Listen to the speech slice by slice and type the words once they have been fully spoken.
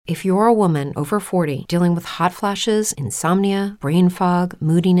If you're a woman over 40 dealing with hot flashes, insomnia, brain fog,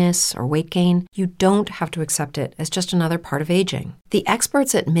 moodiness, or weight gain, you don't have to accept it as just another part of aging. The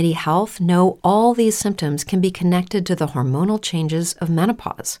experts at MIDI Health know all these symptoms can be connected to the hormonal changes of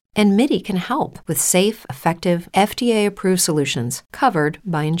menopause. And MIDI can help with safe, effective, FDA-approved solutions covered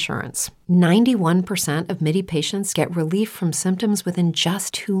by insurance. 91% of MIDI patients get relief from symptoms within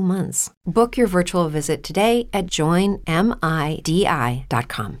just 2 months. Book your virtual visit today at joinmidi.com.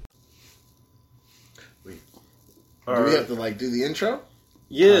 Do we have to do the intro?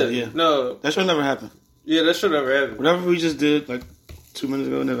 Yeah. No. That should never happen. Yeah, that should never happen. Whatever we just did 2 minutes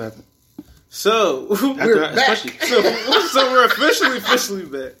ago never happened. So we're back. So we're officially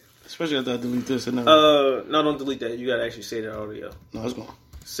back. Especially after I delete this. No, don't delete that. You gotta actually say the audio. No, it's gone.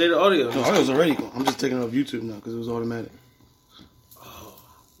 Say the audio. The audio's already gone. I'm just taking it off YouTube now because it was automatic. Oh,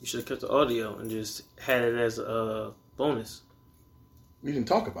 you should have kept the audio and just had it as a bonus. We didn't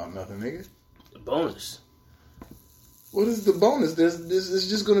talk about nothing, nigga. The bonus. What is the bonus? This is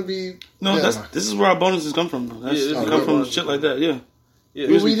just going to be... No, this is where our bonuses come from, though. That's come from shit like that, yeah.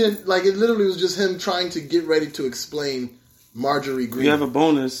 We didn't... it literally was just him trying to get ready to explain Marjorie Green. We have a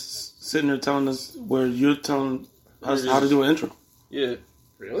bonus sitting there telling us where you're telling us how to do an intro. Yeah.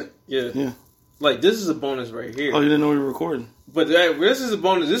 Really? Yeah. Yeah. This is a bonus right here. Oh, you didn't know we were recording? But this is a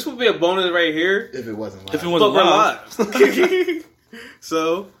bonus. This would be a bonus right here. If it wasn't live. If it wasn't live.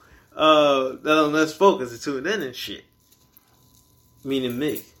 So, let's focus and tune in and shit. Meaning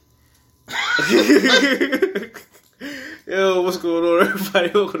me. Yo, what's going on,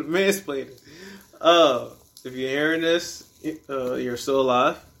 everybody? Welcome to Mansplaining. If you're hearing this, you're still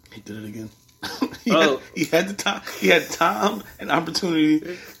alive. He did it again. He had the time. He had time and opportunity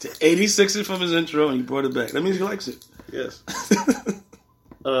to 86 it from his intro, and he brought it back. That means he likes it. Yes.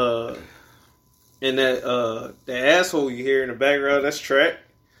 And that asshole you hear in the background, that's Track.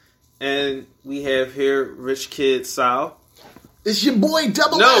 And we have here Rich Kid Sal. It's your boy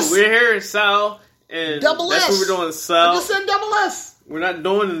Double No, S. we're here in Sal, and Double that's S. what we're doing. Sal. I just said Double S. We're not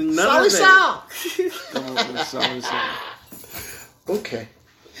doing none Sorry, of that. Sal. Okay.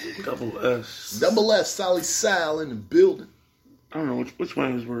 Double S. Double S. Sally Sal in the building. I don't know which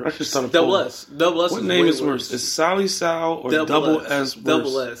one is worse. I should start a Double poll. S. Double S. What name is worse? Is Sally Sal or Double S worse?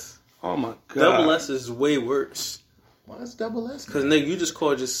 Double S. Oh my god. Double S is way worse. Why is Double S? Because nigga, you just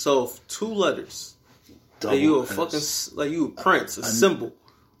called yourself 2 letters. Double you a S. fucking you a prince, a symbol.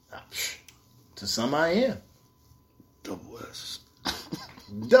 To some I am. Double S.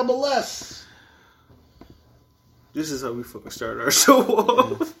 Double S. This is how we fucking started our show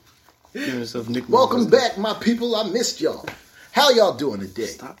off. Give yourself nicknames. Welcome back, my people. I missed y'all. How y'all doing today?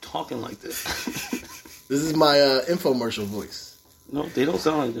 Stop talking like that. This is my infomercial voice. No, they don't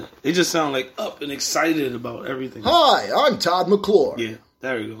sound like that. They just sound up and excited about everything. Hi, I'm Todd McClure. Yeah,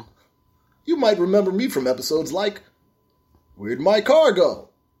 there you go. You might remember me from episodes like Where'd My Car Go?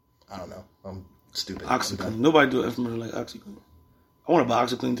 I don't know. I'm stupid. OxyClean. Nobody do an infomercial like OxyClean. I want to buy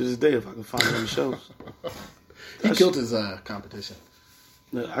OxyClean to this day if I can find it on the shows. He killed his competition.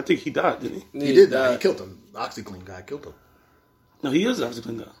 I think he died, didn't he? He did die. He killed him. The OxyClean guy killed him. No, he is the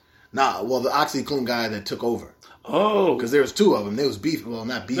OxyClean guy. Nah, well, the OxyClean guy that took over. Oh. Because there was 2 of them. There was beef. Well,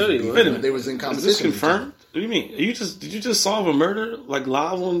 not beef. They was in competition. Is this confirmed? What do you mean? Did you just solve a murder live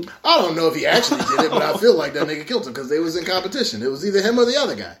on? I don't know if he actually did it, but I feel like that nigga killed him because they was in competition. It was either him or the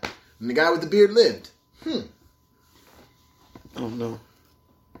other guy. And the guy with the beard lived. I don't know.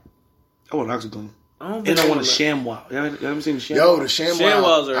 I want OxyClean. I want a ShamWow. You haven't seen the ShamWow? Yo, the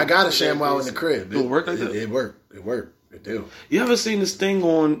ShamWow. I got a ShamWow ShamWow in the crib. It worked like that? It worked. It do. You ever seen this thing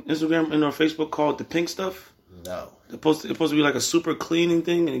on Instagram and on Facebook called the pink stuff? No. It's supposed to be like a super cleaning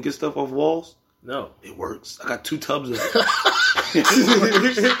thing and it gets stuff off walls? No. It works. I got 2 tubs of it.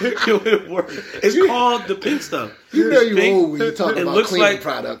 It works. It's called the pink stuff. You know you old when you talk about cleaning like,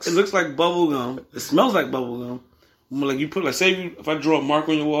 products. It looks like bubble gum. It smells like bubble gum. Like you put, if I draw a mark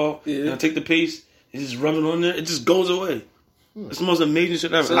on your wall and I take the paste and just rub it on there, it just goes away. It's the most amazing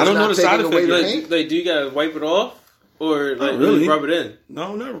shit ever. So I don't know the side effects. Do you gotta wipe it off or really rub it in?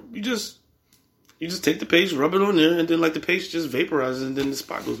 No, never. You just take the paste, rub it on there, and then the paste just vaporizes, and then the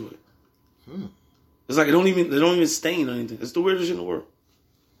spot goes away. It's like they don't even stain or anything. It's the weirdest shit in the world.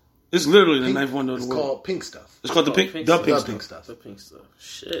 It's literally the ninth wonder of the world. It's called pink stuff. It's called the pink stuff. The pink stuff.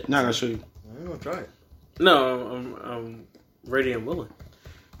 Shit. Now I gotta show you. I'm gonna try it. No, I'm ready and willing.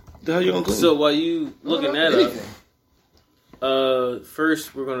 The hell you gonna clean? So while you looking that up,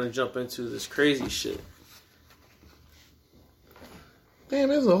 first we're gonna jump into this crazy shit. Damn,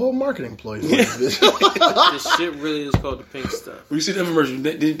 there's a whole marketing ploy for this shit really is called the pink stuff. When you see the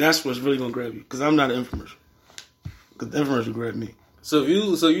infomercial, that's what's really gonna grab you. Because I'm not an infomercial. Because the infomercial grabbed me. So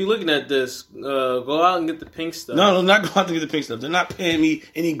you looking at this? Go out and get the pink stuff. No, I'm not going out to get the pink stuff. They're not paying me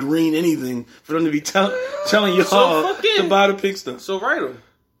any green anything for them to be telling y'all to buy the pink stuff. So write them.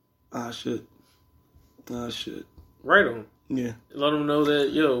 Shit. Write them. Yeah. Let them know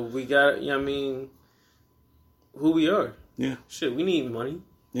that we got. I mean, who we are. Yeah. Shit, we need money.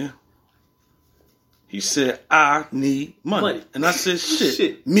 Yeah. He said, I need money. And I said,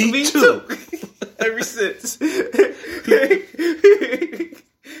 shit. Me too. Ever since. He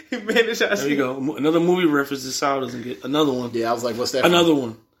managed to There you go. Another movie reference that Sal doesn't get. Another one. Yeah, I was like, what's that? Another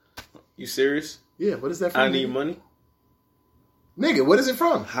one. You serious? Yeah, what is that from? I Need Money. Nigga, what is it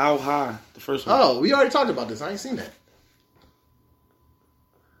from? How High? The first one. Oh, we already talked about this. I ain't seen that.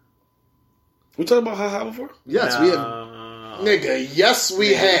 We talked about How High before? Yes, we have. Nigga, yes,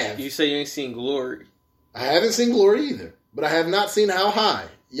 we have. You say you ain't seen Glory. I haven't seen Glory either, but I have not seen How High.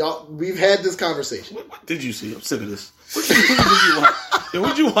 Y'all, we've had this conversation. What did you see? I'm sick of this. What movie did you watch? Yeah,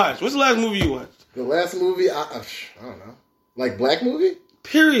 what'd you watch? What's the last movie you watched? The last movie, I don't know. Like black movie?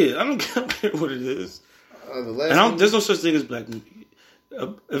 Period. I don't care what it is. The last There's no such thing as black movie.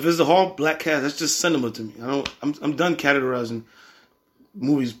 If it's a whole black cast, that's just cinema to me. I'm done categorizing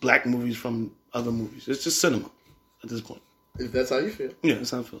black movies from other movies. It's just cinema at this point. If that's how you feel. Yeah,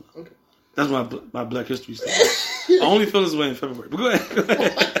 that's how I feel. Okay. That's my Black History stuff. I only feel this way in February. But go ahead.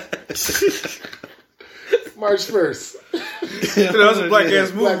 March 1st. That was a black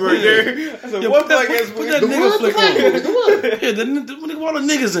ass movie right there. I said, what black ass movie? Put that nigga flick on. Yeah, the all the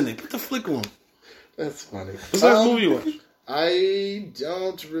niggas in it. Put the flick on. That's funny. What's the last movie you watched? I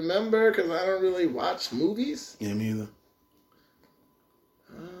don't remember because I don't really watch movies. Yeah, me either.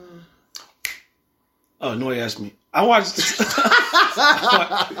 Oh, no, he asked me. I watched. No,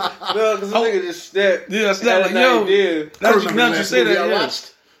 because the nigga just stepped. Yeah, I snapped like, yo. Now you say that, I yeah.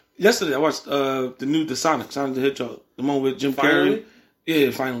 watched. Yesterday, I watched the Sonic the Hedgehog, the one with Jim Carrey. Yeah,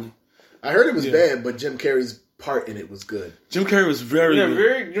 finally. I heard it was bad, but Jim Carrey's part in it was good. Jim Carrey was very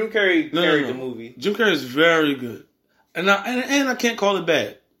good. Jim Carrey carried the movie. Jim Carrey is very good, and I can't call it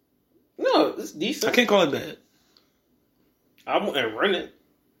bad. No, it's decent. I can't call it bad. I wouldn't rent it.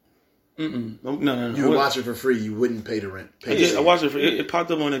 No. You would watch it for free. You wouldn't pay to rent. I watched it. It popped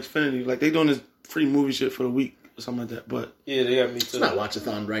up on Xfinity. Like they doing this free movie shit for the week or something like that. But yeah, they got me too. It's not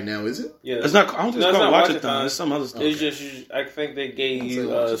Watchathon right now, is it? Yeah, it's not. I don't think it's called Watchathon. It's some other stuff. It's just. I think they gave you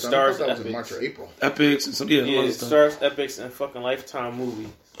Stars. Stars, That was in March or April. Epics and some other stuff. Stars, Epics, and fucking Lifetime movies.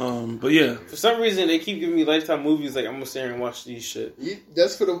 But yeah, for some reason they keep giving me Lifetime movies. Like I'm gonna sit here and watch these shit.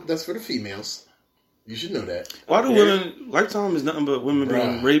 That's for the females. You should know that. Why do women? Lifetime is nothing but women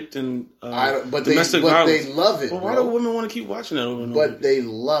being raped and domestic violence. They love it. Well, why do women want to keep watching that over and over? But they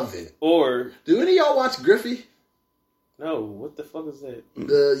love it. Or do any of y'all watch Griffey? No. What the fuck is that?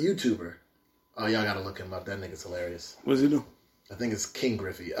 The YouTuber. Oh, y'all gotta look him up. That nigga's hilarious. What does he do? I think it's King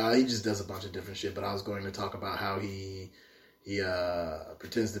Griffey. He just does a bunch of different shit. But I was going to talk about how he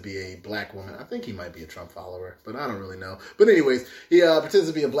pretends to be a black woman. I think he might be a Trump follower, but I don't really know. But anyways, he pretends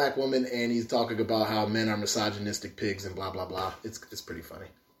to be a black woman, and he's talking about how men are misogynistic pigs and blah blah blah. It's pretty funny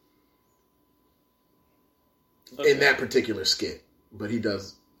in that particular skit. But he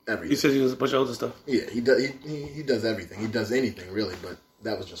does everything. He says he does a bunch of other stuff. Yeah, he does. He does everything. He does anything really. But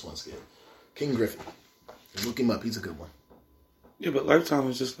that was just one skit. King Griffey. Look him up. He's a good one. Yeah, but Lifetime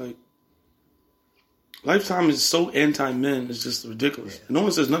is just like. Lifetime is so anti-men, it's just ridiculous. Yeah. No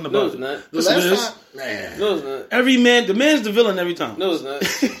one says nothing about it. No, it's not. Listen to this. No, it's not. The man's the villain every time. No, it's not.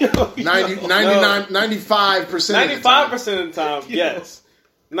 95% 95% of the time, yes.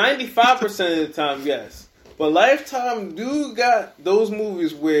 95% of the time, yes. But Lifetime do got those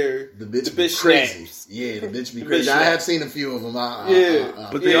movies where the bitch crazy. Snaps. Yeah, the bitch be crazy. I have seen a few of them.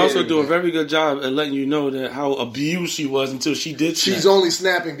 But they also do a very good job at letting you know that how abused she was until she did snap. She's only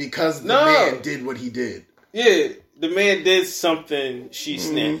snapping because the man did what he did. Yeah, the man did something, she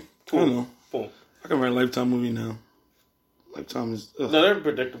snapped. I don't know. Boom. I can write a Lifetime movie now. Lifetime is... No, they're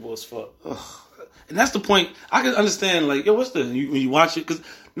predictable as fuck. And that's the point. I can understand, like, yo, what's when you watch it? Because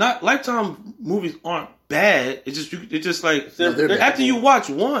Lifetime movies aren't bad. It's just like after you watch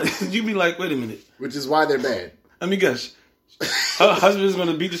one, you be like, wait a minute. Which is why they're bad. Let me guess. Her husband's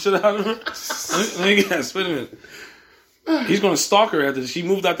gonna beat the shit out of her. Let me guess. Wait a minute. He's gonna stalk her after she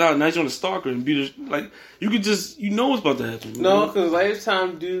moved out the house. Now he's gonna stalk her and beat her. Like you could just what's about to happen. No, because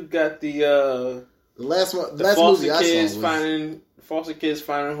Lifetime dude got the last foster movie kids I saw was... foster kids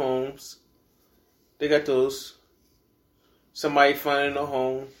finding homes. They got those. Somebody finding a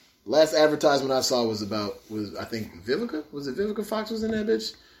home. Last advertisement I saw was I think Vivica? Was it Vivica Fox was in that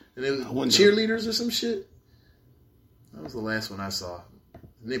bitch? And it was cheerleaders or some shit? That was the last one I saw.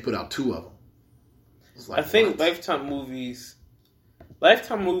 And they put out 2 of them. I think Lifetime movies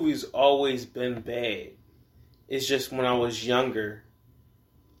Lifetime movies always been bad. It's just when I was younger,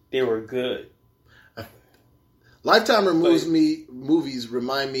 they were good. Lifetime movies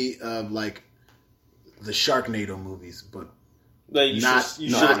remind me of like the Sharknado movies, but Like you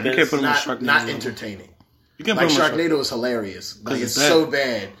can't put them on Sharknado. Not entertaining. You can't Like put them on Sharknado is hilarious. Like it's it's bad. so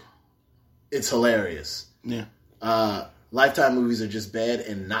bad, it's hilarious. Yeah. Lifetime movies are just bad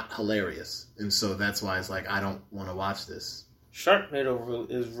and not hilarious, and so that's why it's like I don't want to watch this. Sharknado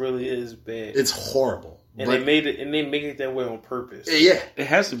really is bad. It's horrible, and they make it that way on purpose. Yeah, it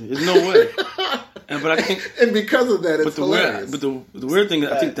has to be. There's no way. But I think, and because of that, it's hilarious. But the weird thing,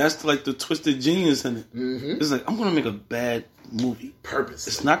 I think that's like the twisted genius in it. Mm-hmm. It's like I'm going to make a bad movie. Purpose.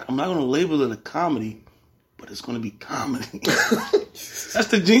 It's not. I'm not going to label it a comedy, but it's going to be comedy. That's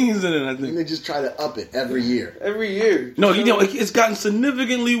the genius in it. I think. And they just try to up it every year. Every year. No, it's gotten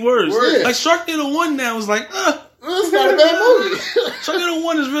significantly worse. Yeah. Like Sharknado 1 now is like, it's not a bad movie. Sharknado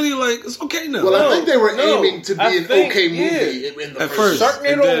 1 is really like, it's okay now. Well, I think they were aiming to be an okay movie in the first.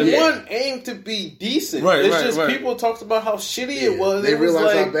 Sharknado 1 aimed to be decent. Right, it's just people talked about how shitty it was. They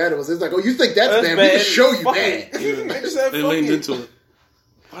realized how bad it was. It's like, oh, you think that's bad? We can show you bad. They leaned into it.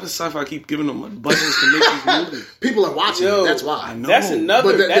 Why does sci-fi keep giving them budgets to make these movies? People are watching it. That's why. I know. That's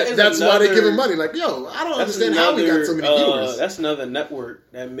another. But that's why they give them money. Like, yo, I don't understand how we got so many viewers. That's another network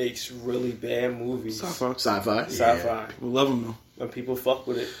that makes really bad movies. Sci-fi. Sci-fi. People love them though. And people fuck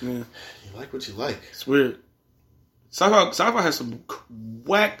with it. Yeah. You like what you like. It's weird. Sci-fi has some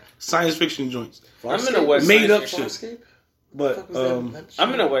whack science fiction joints. I'm in a whack made up shit. shit. But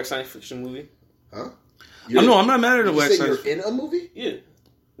I'm in a whack science fiction movie. Huh? I'm not mad at a whack science fiction. You're in a movie? Yeah.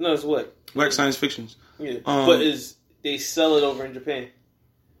 No, it's what? Whack science fictions. Yeah. But they sell it over in Japan.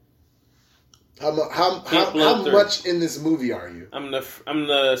 How much in this movie are you? I'm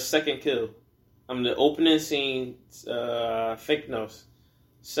the second kill. I'm the opening scene. Fake nose.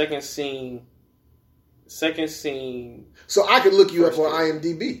 Second scene. So I could look you up on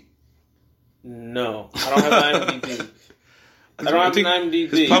IMDb. No, I don't have IMDb. I don't have an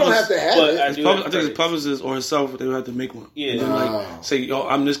IMDb. You don't have to have it. I think his publicist or himself, they would have to make one. Yeah. And then, say, yo,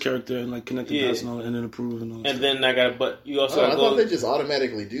 I'm this character, and like connect the dots and all that, and then approve and all that. And then I got, but you also. I thought they just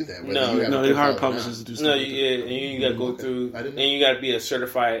automatically do that. No, they hire publicists to do stuff. No, and you got to go through, and you got to be a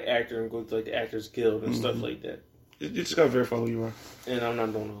certified actor and go through like the Actors Guild and stuff like that. You just got to verify who you are. And I'm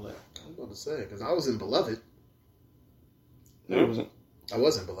not doing all that. I was about to say because I was in Beloved. No, you wasn't. I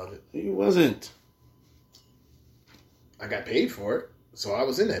wasn't Beloved. You wasn't. I got paid for it. So I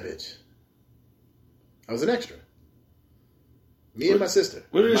was in that bitch. I was an extra. Me and my sister.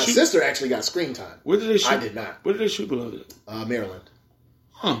 My sister actually got screen time. Where did they shoot? I did not. Where did they shoot Beloved? Maryland.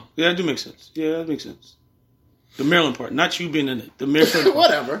 Huh. Yeah, that do make sense. Yeah, that makes sense. The Maryland part, not you being in it. The Maryland part.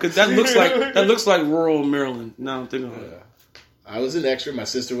 Whatever. Because that looks like rural Maryland. Now I'm thinking about it. I was an extra. My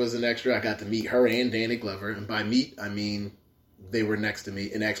sister was an extra. I got to meet her and Danny Glover. And by meet, I mean they were next to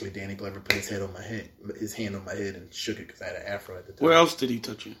me. And actually, Danny Glover put his hand on my head and shook it because I had an afro at the time. Where else did he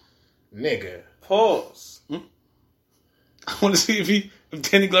touch you? Nigga. Pause. I want to see if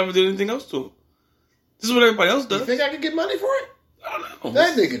Danny Glover did anything else to him. This is what everybody else does. You think I could get money for it? I don't know.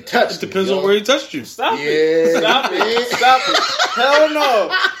 That nigga touched me. It depends on where he touched you. Stop it. Stop it. Hell no.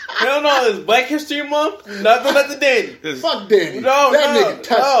 Hell no. It's Black History Month. Nothing at the Danny. Fuck Danny. Nigga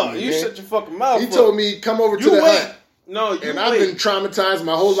touched me. You shut your fucking mouth. He told me come over to the hut. No, and I've been traumatized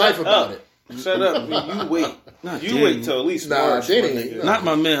my whole life about it. Shut up. You wait. You wait till at least March. Not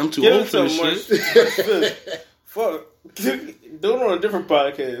my man. I'm too old for this shit. Fuck. Do it on a different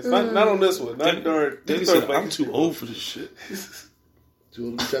podcast. Not on this one. Not during. Danny said, I'm too old for this shit. Too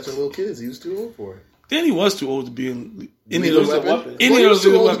old to be touching little kids. He was too old for it. Danny was too old to be in any of those weapons. He was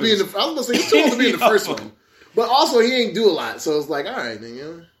too old to be in the. I was gonna say he was too old to be in the first one, but also he ain't do a lot. So it's like, all right,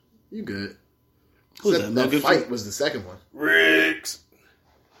 then you good. That fight was the second one. Riggs.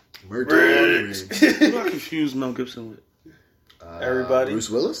 Riggs. Who I confused Mel Gibson with? Everybody. Bruce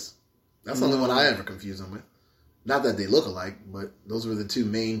Willis. That's the only one I ever confused him with. Not that they look alike, but those were the two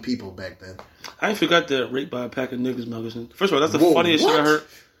main people back then. I forgot that Raped by a Pack of Niggas, Mel Gibson. First of all, that's the funniest shit I heard.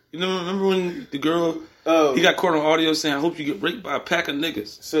 You know, remember when the girl he got caught on audio saying, "I hope you get raped by a pack of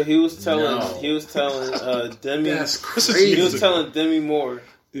niggas." So he was telling Demi. That's crazy. He was telling Demi Moore.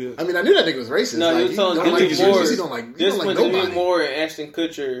 Yeah. I mean, I knew that nigga was racist. No, he was telling Demi Moore. He don't like nobody. Demi Moore and Ashton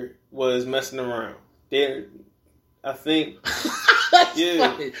Kutcher was messing around. I think.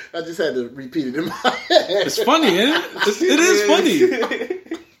 Yeah, funny. I just had to repeat it in my head. It's funny, isn't it? It is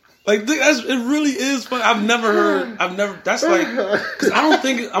funny. Like, it really is funny. That's like, because I don't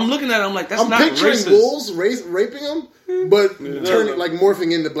think, I'm looking at it, I'm like, that's not racist. I'm picturing wolves raping them, but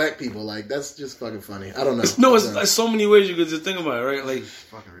morphing into black people. Like, that's just fucking funny. I don't know. No, it's like so many ways you could just think about it, right? Like,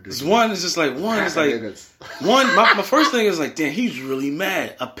 my first thing is like, damn, he's really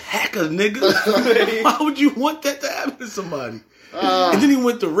mad. A pack of niggas? Why would you want that to happen to somebody? And then he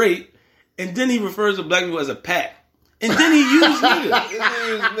went to rape, and then he refers to black people as a pack. And then he used niggas.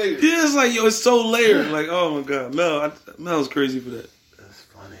 Yeah, it's like, yo, it's so layered. Like, oh my God. Mel's crazy for that. That's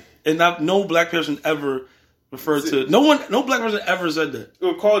funny. And no black person ever referred to, no black person ever said that.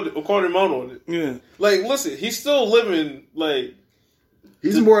 Or called him out on it. Yeah. Like, listen, he's still living, like...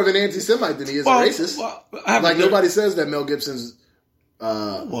 He's more of an anti-Semite than he is a racist. Nobody says that Mel Gibson's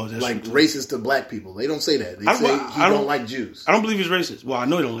racist to black people. They don't say that. They say he don't like Jews. I don't believe he's racist. Well, I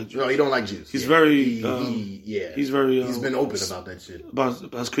know he don't like Jews. No, he don't like Jews. He's very... he's very... he's been open about that shit.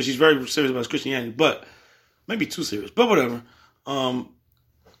 Because he's very serious about his Christianity, but maybe too serious. But whatever. What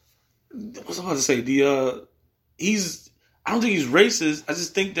was I about to say? I don't think he's racist. I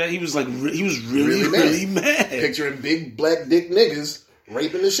just think that he was really mad. Picturing big black dick niggas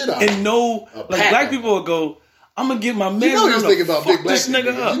raping the shit out. And black people would go, I'm gonna get my man. You know he was thinking about big black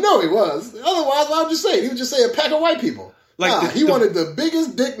nigga up. You know he was. Otherwise, why would you say it? He would just say a pack of white people. He wanted the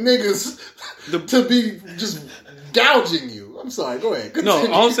biggest dick niggas to be just gouging you. I'm sorry. Go ahead. Continue.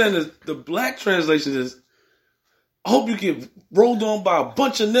 No, all I'm saying is the black translation is, I hope you get rolled on by a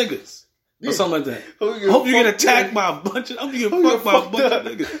bunch of niggas. Or something like that. I hope you get attacked by a bunch of... I hope you get fucked by a bunch of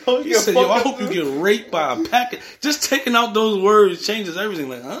niggas. He said, I hope you get raped by a pack. Just taking out those words changes everything.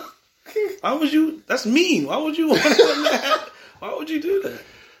 Like, huh? Why would you... That's mean. Why would you want that? Why would you do that?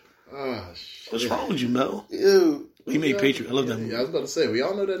 Oh, shit. What's wrong with you, Mel? Ew. He made Patriot. I love that movie. Yeah, I was about to say, we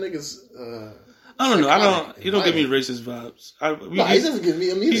all know that nigga's... I don't know. He don't give me racist vibes. He doesn't give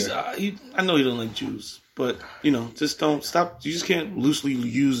me them either. I know he don't like Jews. But, just don't stop. You just can't loosely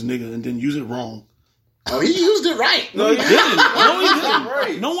use nigga and then use it wrong. Oh, he used it right. No, he didn't. No, he didn't.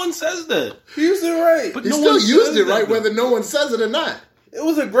 Right. No one says that. He used it right. But he still used it right whether no one says it or not. It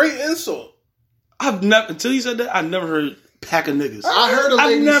was a great insult. Until he said that, I never heard pack of niggas.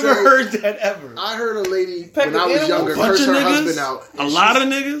 I've never heard that ever. I heard a lady, when I was younger, curse her husband out. A lot of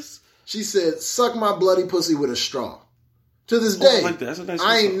niggas? She said, suck my bloody pussy with a straw. To this day, I like that. That's a nice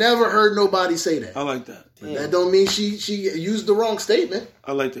I ain't never heard nobody say that. I like that. But that don't mean she used the wrong statement.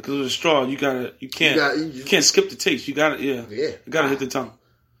 I like that because with a straw, you can't skip the taste. You got it. Yeah. You got to hit the tongue.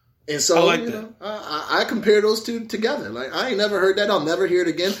 And so, I like that. I compare those two together. Like, I ain't never heard that. I'll never hear it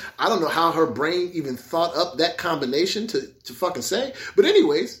again. I don't know how her brain even thought up that combination to fucking say. But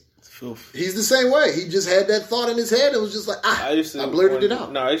anyways, he's the same way. He just had that thought in his head and was just like, I blurted it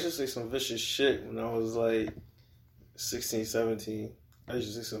out. No, I used to say some vicious shit when I was like 16, 17. I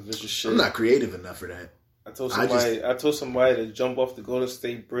used to say some vicious shit. I'm not creative enough for that. I told somebody to jump off the Golden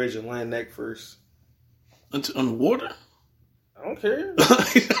State Bridge and land neck first. On the water? I don't care.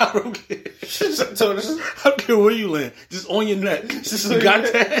 I don't care. I don't care where you land. Just on your neck. You got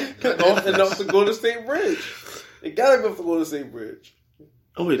that? And off the Golden State Bridge. It gotta be off the Golden State Bridge.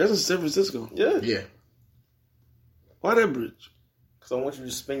 Oh wait, that's in San Francisco. Yeah. Why that bridge? Because I want you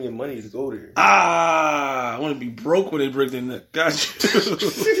to spend your money to go there. I want to be broke when they break their neck. Got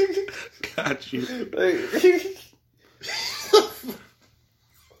you. Got you.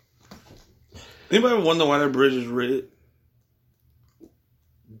 Anybody ever wonder why that bridge is red?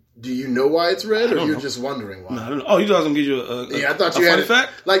 Do you know why it's red, or you're just wondering why? No, I don't know. Oh, you thought I was going to give you I thought you had funny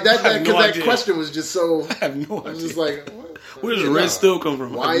fact? Like that, because that question was just so... I have no idea. I was just like... Where does red still come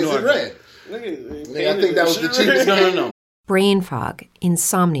from? Why is it red? I think that was the cheapest. No. Brain fog,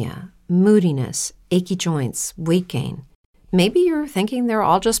 insomnia, moodiness, achy joints, weight gain. Maybe you're thinking they're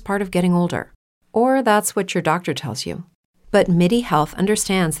all just part of getting older. Or that's what your doctor tells you. But MIDI Health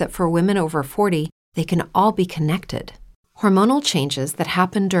understands that for women over 40, they can all be connected. Hormonal changes that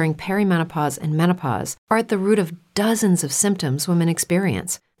happen during perimenopause and menopause are at the root of dozens of symptoms women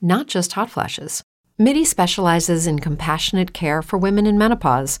experience, not just hot flashes. MIDI specializes in compassionate care for women in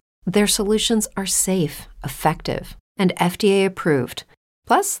menopause. Their solutions are safe, effective, and FDA approved.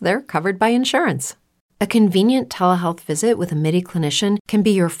 Plus, they're covered by insurance. A convenient telehealth visit with a MIDI clinician can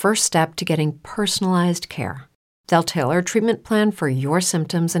be your first step to getting personalized care. They'll tailor a treatment plan for your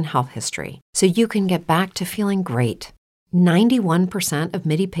symptoms and health history so you can get back to feeling great. 91% of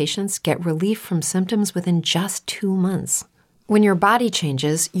MIDI patients get relief from symptoms within just 2 months. When your body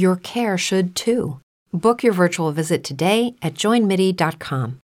changes, your care should too. Book your virtual visit today at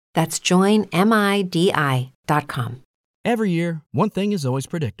joinmidi.com. That's joinmidi.com. Every year, one thing is always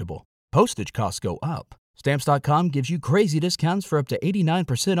predictable. Postage costs go up. Stamps.com gives you crazy discounts for up to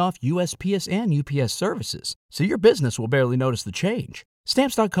 89% off USPS and UPS services, so your business will barely notice the change.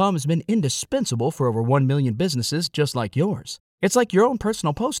 Stamps.com has been indispensable for over 1 million businesses just like yours. It's like your own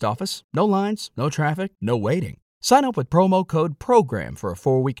personal post office. No lines, no traffic, no waiting. Sign up with promo code PROGRAM for a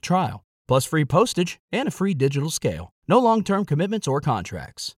 4-week trial, plus free postage and a free digital scale. No long-term commitments or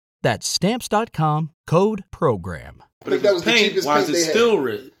contracts. That's Stamps.com, code PROGRAM. But if that was the cheapest why paint is it they still had.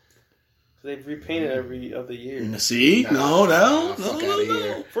 red? They've repainted every other year. See? Fuck No. outta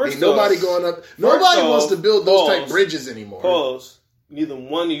here. First Ain't nobody off- going up. Nobody off, wants to build those type pause. bridges anymore. Pause. Neither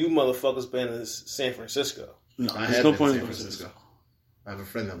one of you motherfuckers been in San Francisco. No, I there's have no been point in in San Francisco. Francisco. I have a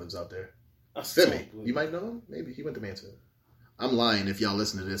friend that lives out there. I still Femi. don't believe You might know him. Maybe he went to Mansfield. I'm lying if y'all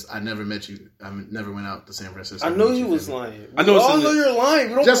listen to this. I never met you. I never went out to San Francisco. I know to meet he you, was Femi. lying. I know We it's all in know the- you're lying.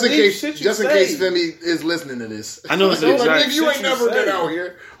 We don't Just in believe case, shit you just in say. case Femi is listening to this. I know it's Don't the exact believe you ain't shit you never been say. out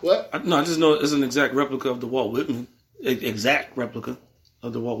here. What? I just know it's an exact replica of the Walt Whitman. Exact replica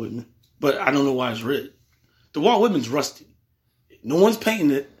of the Walt Whitman. But I don't know why it's red. The Walt Whitman's rusty. No one's painting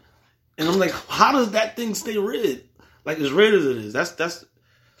it. And I'm like, how does that thing stay red? Like, as red as it is. That's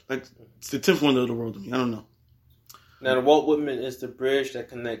like, it's the 10th wonder of the world to me. I don't know. Now, the Walt Whitman is the bridge that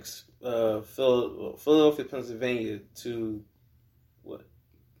connects Philadelphia, Pennsylvania to what?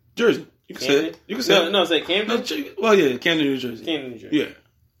 Jersey. You can say Camden? it. You can say it. No, say Camden. Well, yeah, Camden, New Jersey. Camden, New Jersey.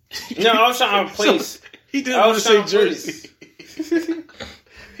 Yeah. No, I was trying to place. He didn't I want was to say trying to Jersey.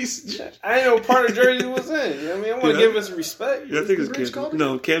 I didn't know what part of Jersey was in. You know what I mean, I want to give us respect. Yeah, I think it's Bridge Camden. called?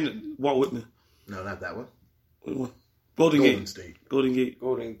 No, Camden. Walt Whitman. No, not that one. Golden Golden Gate. State. Golden Gate.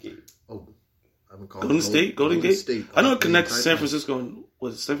 Golden Gate. Oh, I've been calling Golden it State? Golden Gate? State. I know it connects Type San of- Francisco and,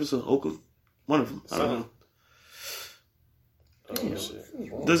 was it San Francisco and Oakland? One of them. I don't know. Oh,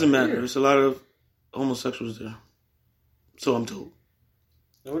 shit. Doesn't matter. There's a lot of homosexuals there. So I'm told.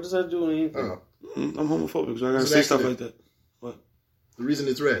 What does that do with anything? Oh, I'm homophobic, so I gotta It's an say stuff accident. like that. What? the reason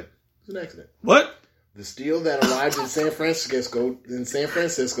it's red. It's an accident. What? The steel that arrived in San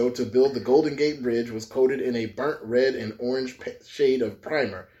Francisco to build the Golden Gate Bridge was coated in a burnt red and orange shade of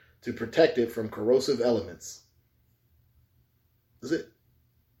primer to protect it from corrosive elements. That's it.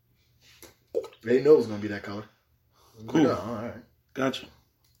 They didn't know it was going to be that color. Cool. No, all right. Gotcha.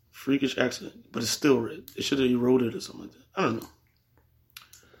 Freakish accident, but it's still red. It should have eroded or something like that. I don't know.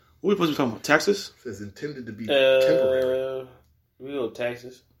 What are we supposed to be talking about? Taxes? It says intended to be temporary. We owe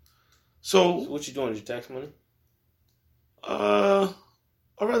taxes. So, So what you doing? Is your tax money? I'd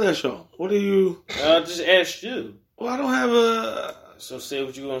rather ask y'all. What do you... I just asked you. Well, I don't have a... So say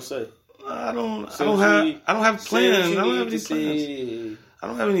what you gonna say. I don't have Say what you plans. Say what you I don't need have any to plans. say. I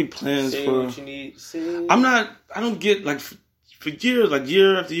don't have any plans Say for... what you need to say. I don't get, like, for years, like,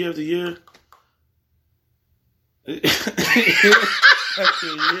 year after year after year. After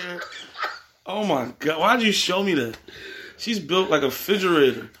year. Oh, my God. Why'd you show me that? She's built like a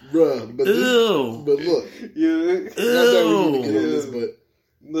refrigerator. Bruh, but, Ew. but look, Yeah. not that we need to get on this, Ew. but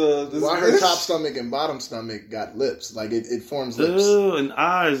No, this why her top stomach and bottom stomach got lips? Like it forms lips. Ew, and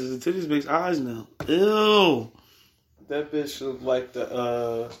eyes. The titties makes eyes now. Ew. That bitch look like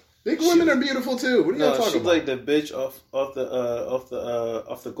the Big women are beautiful too. What are y'all no, talking she's about? like the bitch off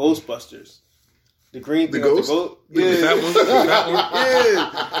the Ghostbusters. The green The thing off ghost? the ghost. The Yeah. fat one? The fat one?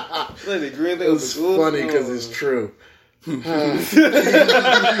 Yeah. It's like the green thing It's off the ghost. funny because it's true.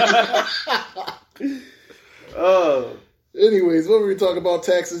 Oh. Anyways, what were we talking about?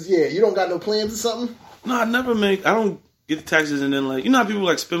 Taxes? Yeah, you don't got no plans or something? No, I don't get the taxes and then, like, you know how people,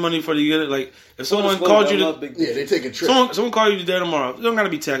 like, spend money before they get it? Like, if someone Well, called you I'm to... not a big Yeah, they take a trip. Someone called you today or tomorrow. It don't gotta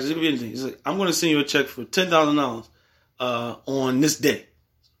be taxes. It could be anything. It's like, I'm gonna send you a check for $10,000 on this day.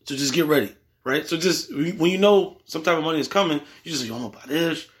 So just get ready, right? So just when you know some type of money is coming, you just say, "Yo, I'm gonna buy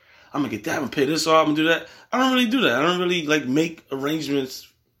this. I'm gonna get that. I'm gonna pay this off. I'm gonna do that." I don't really do that. I don't really like make arrangements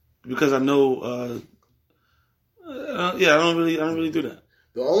because I know. I don't really do that.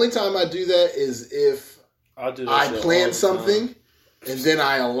 The only time I do that is if I'll do that I shit all plan the something time. and then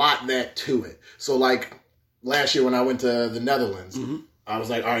I allot that to it. So like last year when I went to the Netherlands, I was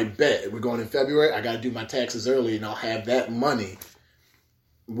like, all right, bet. We're going in February. I got to do my taxes early and I'll have that money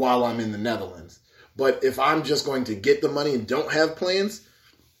while I'm in the Netherlands. But if I'm just going to get the money and don't have plans,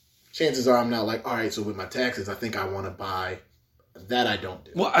 chances are I'm not like, all right, so with my taxes, I think I want to buy that. I don't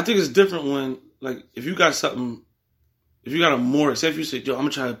do. Well, I think it's different when, like, if you got something, if you got a mortgage, say if you say, "Yo, I'm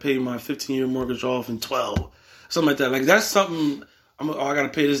gonna try to pay my 15-year mortgage off in 12," something like that. Like that's something. I gotta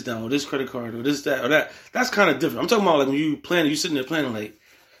pay this down, or this credit card, or this, that, or that. That's kind of different. I'm talking about like when you plan, you sitting there planning, like,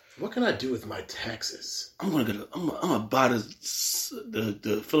 What can I do with my taxes? I'm gonna buy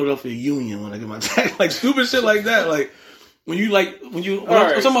the Philadelphia Union when I get my tax, like stupid shit like that. Like when you right. I'm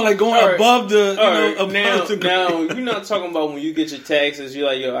talking about like going above the, now you're not talking about when you get your taxes. You're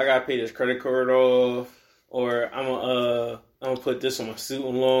like, yo, I gotta pay this credit card off, or I'm gonna put this on my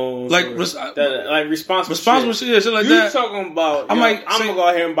student loans, like responsible shit like you're that. You're talking about, I'm gonna go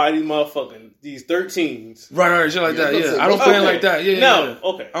out here and buy these 13s, right, shit like that. Yeah, I don't plan like that. Yeah, no,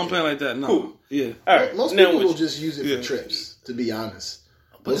 okay, I don't plan like that. No, cool. Yeah, all right. Most people will just use it for trips. To be honest,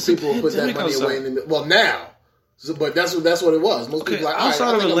 most people will put that money away in the now. So, but that's what it was. Most people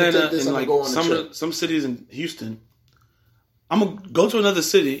outside of Atlanta and like some cities in Houston, I'm gonna go to another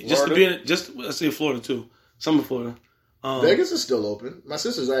city let's say Florida too. Some of Florida. Vegas is still open. My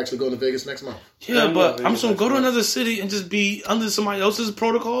sisters are actually going to Vegas next month. Yeah, but I'm just gonna go to another city and just be under somebody else's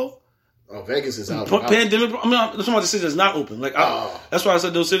protocol. Oh, Vegas is out. Pandemic. I'm talking about the city that's not open. Like that's why I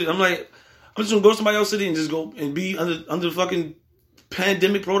said those cities. I'm just gonna go to somebody else's city and just go and be under fucking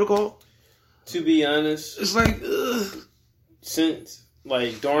pandemic protocol. To be honest, it's like since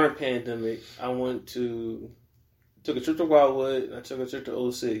like during the pandemic, I took a trip to Wildwood and I took a trip to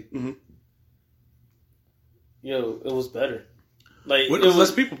OC. Mm-hmm. Yo, it was better. Like it was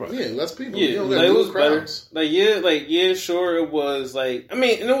less people, probably. Yeah, less people. Yeah, like, it was crowds. Better. Sure, it was like and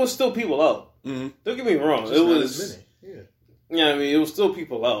it was still people out. Mm-hmm. Don't get me wrong, just it was was. Yeah, it was still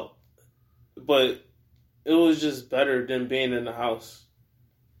people out, but it was just better than being in the house.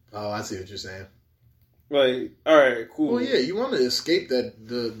 Oh, I see what you're saying. Like, all right, cool. Well, yeah, you want to escape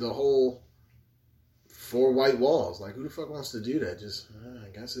the whole four white walls. Like, who the fuck wants to do that? Just, I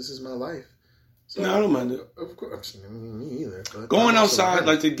guess this is my life. So, no, I don't mind it. Of course, me either. But going outside,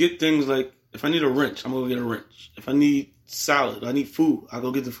 like to get things like if I need a wrench, I'm gonna get a wrench. If I need salad, I need food, I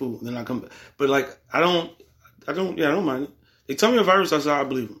go get the food, and then I come back. But like, I don't mind it. They tell me a virus outside, I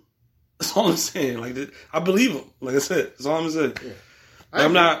believe them. That's all I'm saying. Like, I believe them. Like I said, that's all I'm saying. Yeah.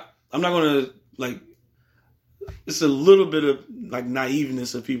 I'm not gonna like. It's a little bit of like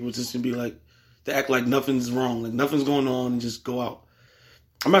naiveness of people just to be like to act like nothing's wrong, like nothing's going on, and just go out.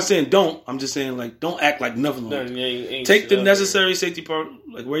 I'm not saying don't. I'm just saying like don't act like nothing's wrong. Take the necessary safety part,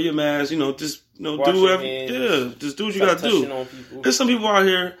 like wear your mask. Just do whatever. Yeah, just do what you gotta do. There's some people out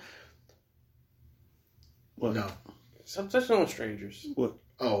here. What? No. Stop touching on strangers. What?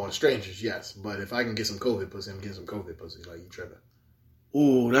 Oh, on strangers, yes. But if I can get some COVID pussy, I'm getting some COVID pussy. Like, you tripping.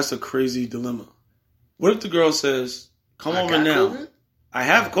 Ooh, that's a crazy dilemma. What if the girl says, come over now. COVID? I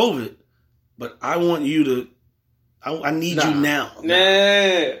have COVID, but I want you to, I need you now.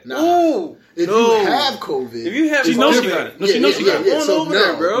 Nah. Ooh. If you have COVID. She knows she got it. No, she knows she got it. Yeah, so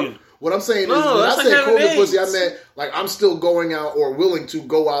no, bro. Yeah. What I'm saying is, when I say COVID pussy, I meant, like, I'm still going out or willing to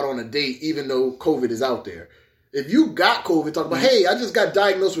go out on a date even though COVID is out there. If you got COVID, talk about, hey, I just got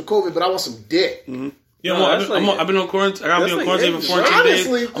diagnosed with COVID, but I want some dick. Mm-hmm. Yeah, I've been on quarantine. I gotta be on quarantine for 14 days.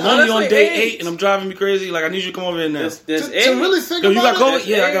 I'm only on day 8, and I'm driving me crazy. Like, I need you to come over here now. To really think about it. You got COVID?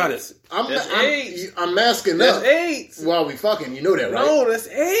 Yeah, I got it. I'm masking that's up. AIDS. While we fucking. You know that, right? No, that's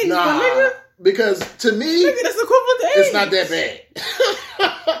AIDS, nah, because to me, that's equivalent to AIDS. It's not that bad.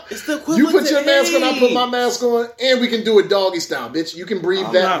 It's the equivalent. You put your mask on, I put my mask on, and we can do it doggy style, bitch. You can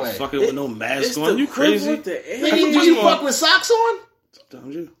breathe that way. I'm not fucking with no mask on. You crazy? Do you fuck with socks on?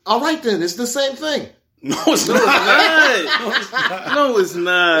 Sometimes you. All right then, it's the same thing. No, it's not. No, it's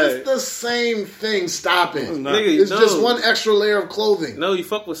not. It's the same thing. Stop it. It's just one extra layer of clothing. No, you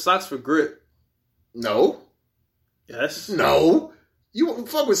fuck with socks for grip. No. Yes. No. You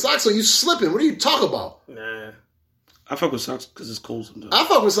fuck with socks on, you slipping. What are you talking about? Nah. I fuck with socks because it's cold sometimes. I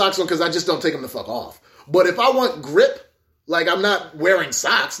fuck with socks on because I just don't take them the fuck off. But if I want grip, like, I'm not wearing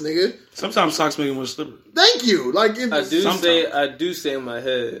socks, nigga. Sometimes socks make it more slippery. Thank you. Like, I do say in my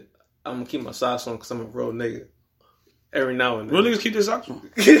head, I'm gonna keep my socks on because I'm a real nigga. Every now and then. Real niggas keep their socks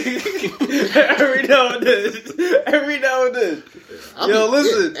on. Every now and then. Yo,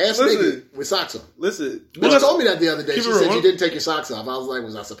 listen. Ass nigga with socks on. Listen. Bitch told me that the other day. She said you didn't take your socks off. I was like,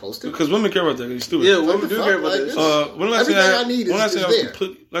 was I supposed to? Because women care about that. You're stupid. Yeah, women do care about this. Everything I need is there.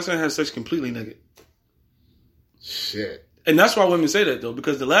 Last time I had sex completely naked. Shit. And that's why women say that, though.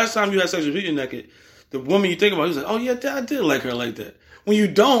 Because the last time you had sex completely naked, the woman you think about, you're like, oh, yeah, I did like her like that. When you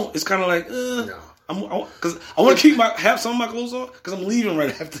don't, it's kind of like, no. Because I want to have some of my clothes on because I'm leaving right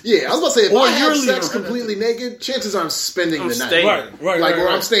after. Yeah, I was about to say, if I have sex completely naked, chances are I'm spending the night. Right.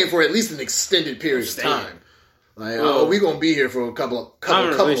 I'm staying for at least an extended period of time. Like, we're going to be here for a couple of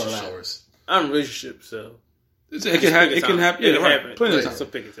hours. I'm in a relationship, so. It can happen. Yeah, right. Plenty of time. So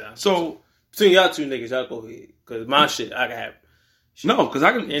pick a time. So, between y'all two niggas, y'all go ahead. Because my shit, I can have. No, because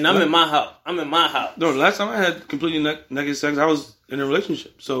I can. And I'm in my house. No, the last time I had completely naked sex, I was in a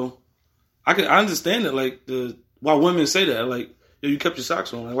relationship. So I understand it. Like why women say that. Like, yo, you kept your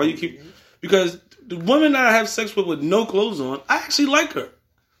socks on. Like, why you keep? Because the women that I have sex with no clothes on, I actually like her.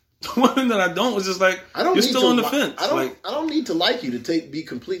 The women that I don't, it's just like, you're still on the fence. I don't need to like you to be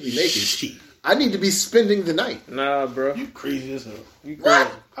completely naked. I need to be spending the night. Nah, bro. You crazy as hell. You crazy.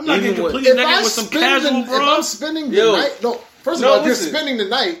 I'm not getting completely naked with some casual bro. If I'm spending the night... No, first of all, if you're spending the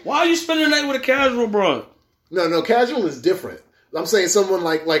night... Why are you spending the night with a casual bro? No, casual is different. I'm saying someone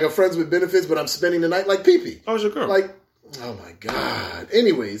like a friends with benefits, but I'm spending the night like Pee-Pee. Oh, it's your girl. Like, oh my God.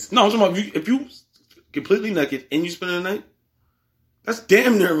 Anyways. No, I'm talking about if you completely naked and you spend the night, that's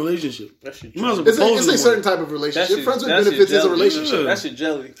damn near a relationship. That's you might as well propose it's a certain type of relationship. Friends with benefits is a relationship. Yeah. That's your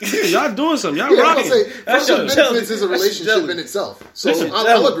jelly. Yeah, y'all doing something. Y'all rocking. Friends with benefits is a relationship in itself. So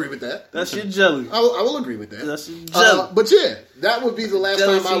I'll agree with that. That's your jelly. I will agree with that. That's your jelly. But yeah, that would be the last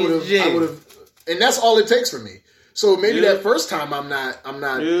time I would have, and that's all it takes for me. So maybe that first time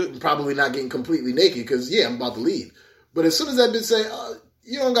I'm probably not getting completely naked because I'm about to leave. But as soon as that bitch say,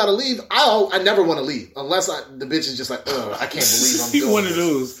 you don't gotta leave, I never want to leave unless the bitch is just like, I can't believe I'm doing one of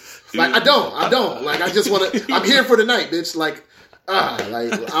those. Like I don't. Like I just want to. I'm here for the night, bitch. Like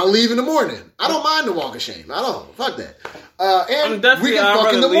I'll leave in the morning. I don't mind the walk of shame. I don't. Fuck that. And we can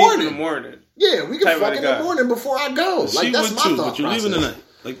fuck in the morning. Yeah, we can fuck in the morning before I go. Like that's my thought but you're leaving the night.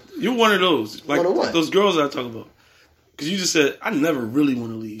 Like you're one of those. Like those girls that I talk about. Because you just said, I never really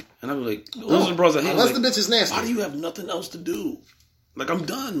want to leave. And I'm like, those are the bros I hate. Unless the bitch is nasty. Why do you have nothing else to do? Like, I'm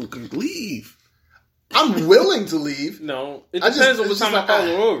done. Leave. I'm willing to leave. No. It depends on what time I call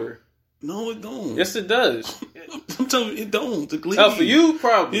her over. No, it don't. Yes, it does. I'm telling you, it don't. Leave. Oh, for you,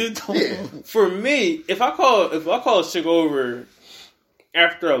 probably. It don't. Yeah. For me, if I call a chick over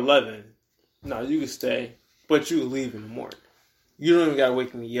after 11, no, you can stay. But you can leave in the morning. You don't even gotta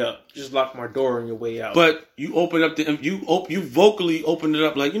wake me up. Just lock my door on your way out. But you open up you vocally open it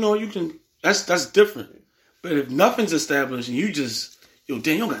up like, you can. That's different. But if nothing's established and you just damn,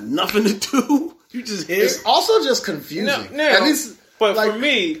 you don't got nothing to do. You just here. It's also just confusing. No, at least, but for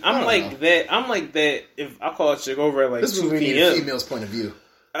me, I'm like that. I'm like that. If I call a chick over at like 2 p.m. Need a female's point of view.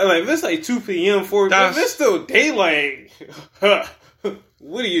 Like if it's like 2 p.m. 4 p.m. It's still daylight.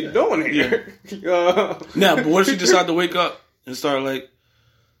 What are you doing here? Yeah. Now, but what if you decide to wake up and start like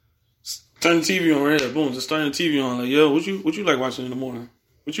turn the TV on right here? Boom, just turn the TV on. Like, yo, what you like watching in the morning?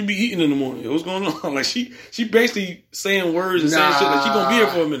 What you be eating in the morning? What's going on? Like she basically saying words and saying shit like she gonna be here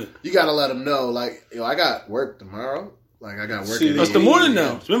for a minute. You gotta let them know, like, I got work tomorrow. Like I got work. It's the morning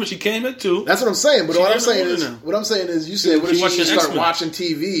now. Remember, she came at 2. That's what I'm saying. But what I'm saying is, you said, what if you start watching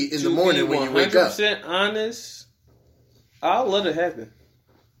TV in the morning when you wake up? 100% honest, I'll let it happen.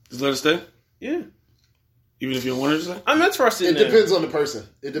 Just let it stay. Yeah. Even if you don't want her to stay? I'm interested in it. Depends on the person.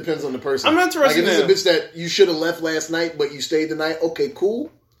 It depends on the person. I'm interested in if it's a bitch that you should have left last night, but you stayed the night, okay,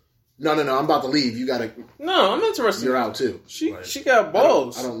 cool. No, I'm about to leave. You gotta... No, I'm interested. You're out too. She got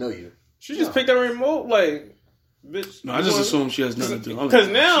balls. I don't know you. She just picked up a remote, like... Bitch, no, I just assume she has nothing to do. Because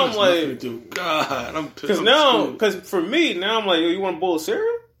now I'm like... God, I'm pissed. Because for me, now I'm like, yo, you want a bowl of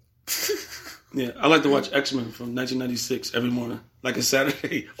cereal? Yeah, I like to watch X-Men from 1996 every morning. Like a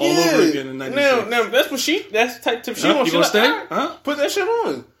Saturday, all over again in 96. Now that's what that's the type of she wants. You gonna stay? Right, huh? Put that shit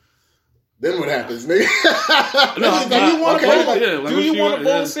on. Then what happps, nigga? Do you want a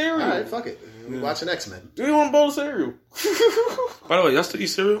bowl of cereal? All right, fuck it. We're watching X-Men. Do you want a bowl of cereal? By the way, y'all still eat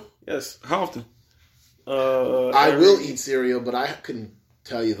cereal? Yes. How often? I will eat cereal, but I couldn't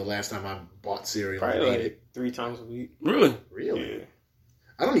tell you the last time I bought cereal. Probably like 3 times a week. Really? Really? Yeah.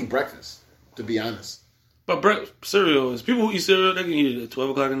 I don't eat breakfast, to be honest. But cereal is... People who eat cereal, they can eat it at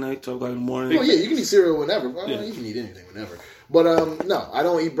 12 o'clock at night, 12 o'clock in the morning. Well, yeah, you can eat cereal whenever. Well, you can eat anything whenever. But, no, I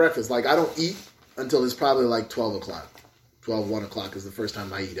don't eat breakfast. Like, I don't eat until it's probably like 12 o'clock. 1 o'clock is the first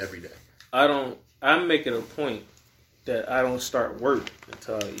time I eat every day. I'm making a point that I don't start work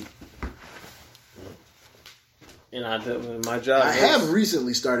until I eat. And my job I have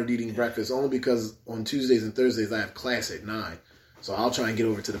recently started eating breakfast only because on Tuesdays and Thursdays I have class at 9. So I'll try and get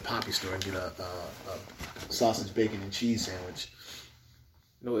over to the Poppy store and get a sausage, bacon, and cheese sandwich.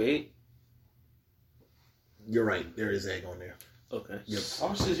 No egg? You're right. There is egg on there. Okay. Yep.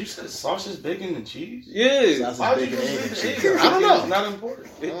 Sausage? You said sausage, bacon, and cheese? Yeah. Sausage, bacon, egg, and cheese. I don't know. It's not important.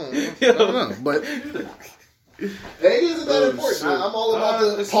 I don't know. But egg isn't that important. I'm all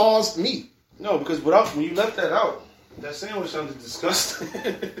about the paused meat. No, because when you left that out, that sandwich sounded disgusting.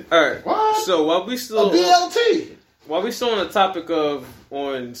 All right. What? So while we still... A BLT. While we still on the topic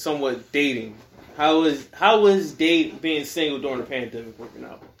on somewhat dating, how was being single during the pandemic working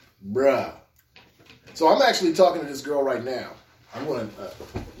out? Bruh. So I'm actually talking to this girl right now.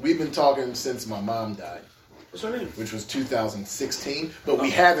 We've been talking since my mom died. What's her name? Which was 2016, but we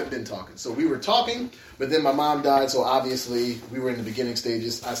haven't been talking. So we were talking, but then my mom died, so obviously we were in the beginning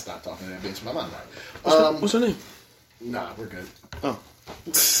stages. I stopped talking to that bitch. My mom died. What's her name? Nah, we're good. Oh.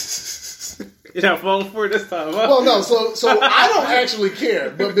 You're not falling for it this time, huh? Well, no, so I don't actually care,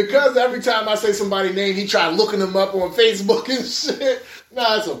 but because every time I say somebody's name, he try looking them up on Facebook and shit.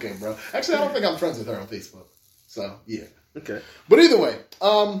 Nah, it's okay, bro. Actually, I don't think I'm friends with her on Facebook. So, yeah. Okay. But either way,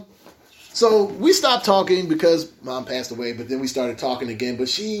 so we stopped talking because mom passed away, but then we started talking again. But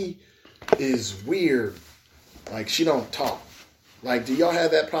she is weird. Like, she don't talk. Like, do y'all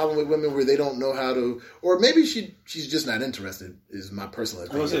have that problem with women where they don't know how to, or maybe she's just not interested, is my personal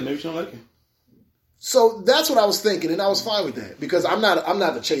opinion. I was saying, maybe she don't like it. So that's what I was thinking, and I was fine with that because I'm not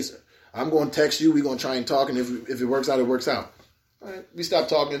the chaser. I'm going to text you. We're going to try and talk, and if it works out, it works out. All right, we stopped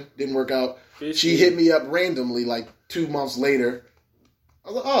talking. Didn't work out. She hit me up randomly like 2 months later.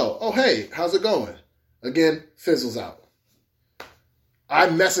 I was like, oh, hey, how's it going? Again, fizzles out. I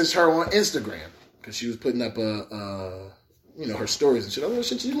messaged her on Instagram because she was putting up her stories and shit. I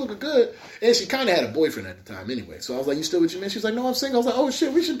was like, shit, you looking good. And she kind of had a boyfriend at the time anyway. So I was like, you still with your man? She was like, no, I'm single. I was like, oh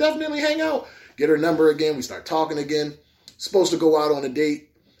shit, we should definitely hang out. Get her number again. We start talking again. Supposed to go out on a date.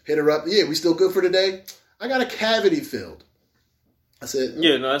 Hit her up. Yeah, we still good for today? I got a cavity filled. I said,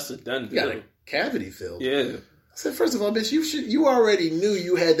 yeah, no, that's a done deal. You got a cavity filled? Yeah. I said, first of all, bitch, you already knew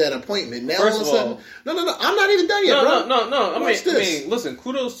you had that appointment. Now all of a sudden, no, I'm not even done yet, bro. No. I mean, listen,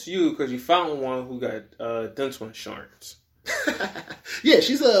 kudos to you because you found one who got dental insurance. Yeah,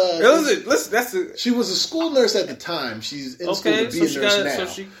 she's she was a school nurse at the time. She's in school to be a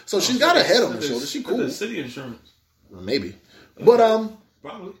nurse now. So she's got a head on her shoulder. She cool. The city insurance. Maybe. But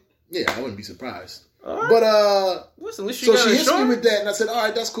probably. Yeah, I wouldn't be surprised. Right. But listen, at least so she hits me with that, and I said, all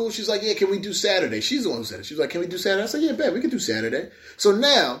right, that's cool. She's like, yeah, can we do Saturday? She's the one who said it. She was like, can we do Saturday? I said, yeah, bet, we can do Saturday. So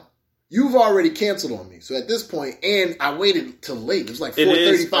now you've already canceled on me. So at this point, and I waited till late. It was like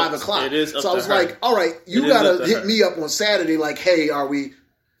 4:30, 5 o'clock. It is up so I was to her. like, all right, you gotta hit me up on Saturday. Like, hey, are we?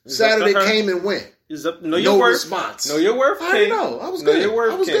 Saturday came and went. Know your worth. Response. Know your worth. I know. I was good. Know your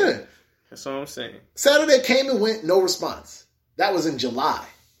worth, I was good. That's what I'm saying. Saturday came and went. No response. That was in July.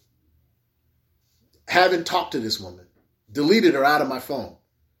 Haven't talked to this woman. Deleted her out of my phone.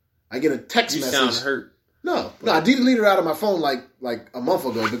 I get a text message. You sound hurt. No, I deleted her out of my phone like a month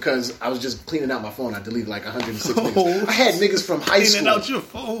ago because I was just cleaning out my phone. I deleted like 106 niggas. I had niggas from high school. Cleaning out your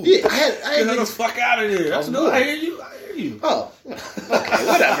phone. Yeah, I had Get the fuck out of there. I hear you. Oh, okay,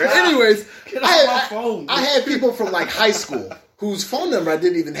 whatever. Anyways, Get off my phone. I had people from like high school whose phone number I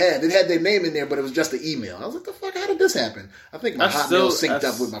didn't even have. It had their name in there, but it was just an email. I was like, the fuck, how did this happen? I think my Hotmail synced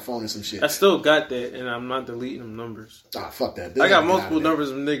up with my phone or some shit. I still got that, and I'm not deleting them numbers. Fuck that. I got multiple numbers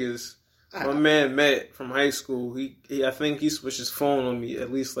of niggas. My man Matt from high school, I think he switched his phone on me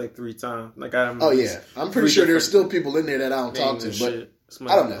at least like 3 times. Like I'm pretty sure there's still people in there that I don't talk to, but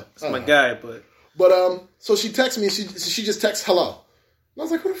I don't know. It's my guy, but so she texts me. She just texts hello. And I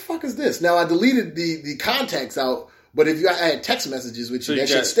was like, who the fuck is this? Now I deleted the contacts out, but I had text messages with you, that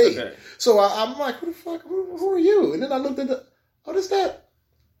shit stayed. Okay. So I'm like, who the fuck? Who are you? And then I looked at this that?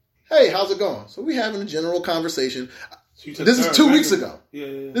 Hey, how's it going? So we having a general conversation. This is 2 weeks ago. Yeah.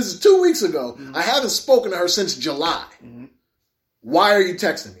 This is 2 weeks ago. Mm-hmm. I haven't spoken to her since July. Mm-hmm. Why are you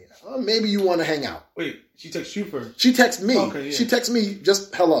texting me? Maybe you want to hang out. Wait, she texted you first? She texted me. Okay, yeah. She texted me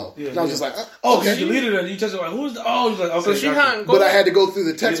just hello. Yeah, and I was just like, okay. She deleted her and you texted her like, who's the... Oh, like, okay. So she hadn't But I had to go through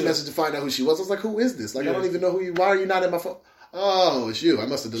the text message to find out who she was. I was like, who is this? Like, I don't even know who you... Why are you not in my phone? Oh, it's you. I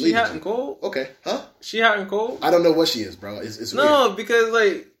must have deleted you. She hot and cold? Okay. Huh? She hot and cold? I don't know what she is, bro. It's no, weird. Because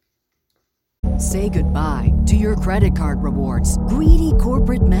like... Say goodbye to your credit card rewards. Greedy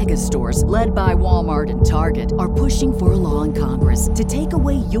corporate mega stores, led by Walmart and Target, are pushing for a law in Congress to take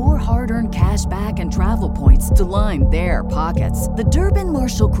away your hard-earned cash back and travel points to line their pockets. The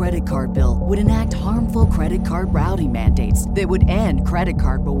Durbin-Marshall credit card bill would enact harmful credit card routing mandates that would end credit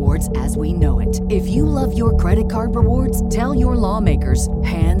card rewards as we know it. If you love your credit card rewards, tell your lawmakers,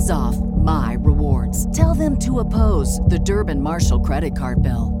 hands off my rewards. Tell them to oppose the Durbin-Marshall credit card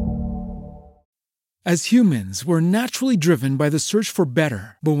bill. As humans, we're naturally driven by the search for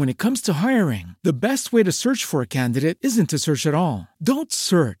better. But when it comes to hiring, the best way to search for a candidate isn't to search at all. Don't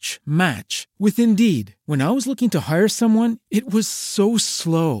search, match with Indeed. When I was looking to hire someone, it was so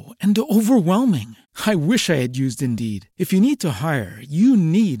slow and overwhelming. I wish I had used Indeed. If you need to hire, you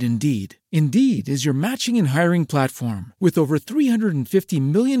need Indeed. Indeed is your matching and hiring platform with over 350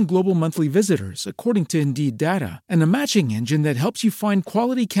 million global monthly visitors, according to Indeed data, and a matching engine that helps you find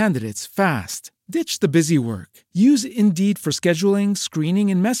quality candidates fast. Ditch the busy work. Use Indeed for scheduling, screening,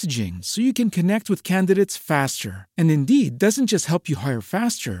 and messaging so you can connect with candidates faster. And Indeed doesn't just help you hire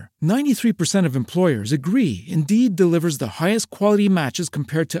faster. 93% of employers agree Indeed delivers the highest quality matches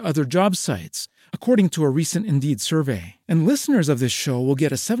compared to other job sites, according to a recent Indeed survey. And listeners of this show will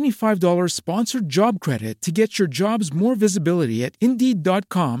get a $75 sponsored job credit to get your jobs more visibility at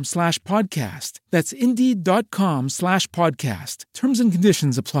Indeed.com/podcast. That's Indeed.com/podcast. Terms and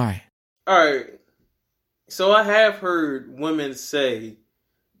conditions apply. All right. So I have heard women say,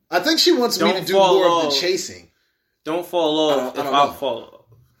 I think she wants me to do more of the chasing. Don't fall off if I fall off.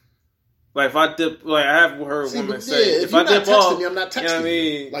 Like if I dip, like I have heard women say, if I dip off, I'm not texting you know what I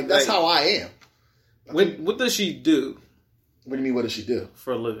mean? Like that's how I am. What does she do? What do you mean? What does she do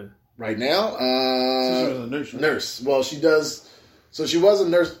for a living right now? She's a nurse. Right? Nurse. Well, she does. So she was a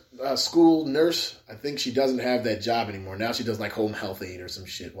nurse, school nurse. I think she doesn't have that job anymore. Now she does like home health aid or some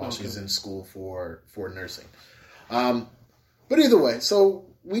shit while she's in school for nursing. But either way, so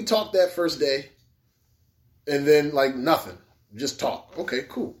we talked that first day, and then like nothing, just talk. Okay,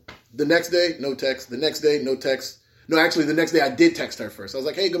 cool. The next day, no text. The next day, no text. No, actually, the next day I did text her first. I was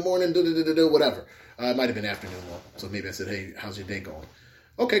like, "Hey, good morning," whatever. It might have been afternoon one, so maybe I said, "Hey, how's your day going?"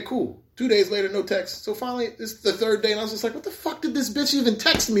 Okay, cool. 2 days later, no text. So finally, it's the third day, and I was just like, what the fuck did this bitch even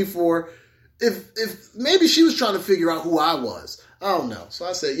text me for? If maybe she was trying to figure out who I was. I don't know. So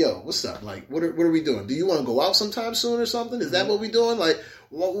I said, yo, what's up? Like, what are we doing? Do you want to go out sometime soon or something? Is that what we doing? Like,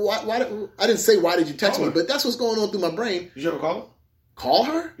 why I didn't say, why did you text me? But that's what's going on through my brain. Did you ever call her? Call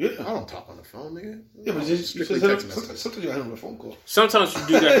her? Yeah. I don't talk on the phone, nigga. Yeah, but just strictly text messages. Sometimes you got him on a phone call. Sometimes you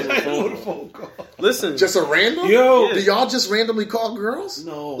do that on a phone call. Listen. Just a random? Yo. Do y'all just randomly call girls?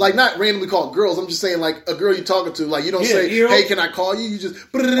 No. Like, not randomly call girls. I'm just saying, like, a girl you're talking to. Like, you don't say, hey, can I call you? You just...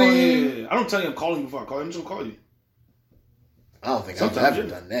 Oh, yeah. I don't tell you I'm calling you before I call you. I'm just going to call you. I don't think I've ever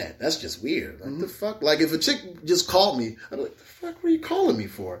done that. That's just weird. Like, the fuck? Like, if a chick just called me, I'd be like, the fuck were you calling me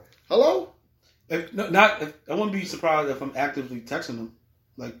for? Hello? I wouldn't be surprised if I'm actively texting them.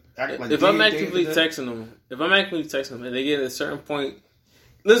 If I'm actively texting them, and they get at a certain point,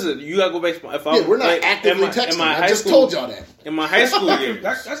 listen, you gotta go back to we're not actively texting. I just told y'all that. In my high school years,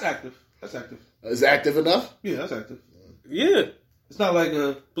 that's active. That's active. Is it active enough? Yeah, that's active. Yeah, it's not like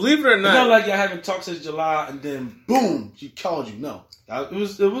believe it or not. It's not like y'all haven't talked since July and then boom, she called you. No, it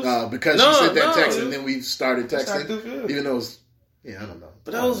was because she sent that text and then we started texting. Active, yeah. Even though it was, I don't know.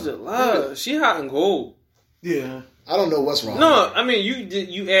 But that was July. She hot and cold. Yeah. I don't know what's wrong. No, I mean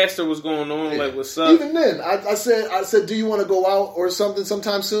you asked her what's going on, like what's up. Even then, I said, do you want to go out or something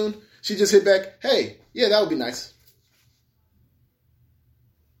sometime soon? She just hit back, hey, yeah, that would be nice.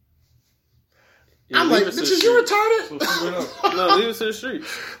 Yeah, I'm like, bitches, you retarded? No, leave it to the streets.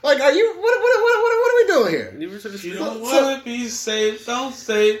 Like, are you? What are we doing here? Leave it to the streets. You don't want to be safe. Don't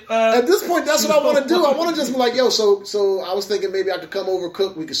save us. At this point, that's what I want to do. I want to just be like, yo. So I was thinking maybe I could come over,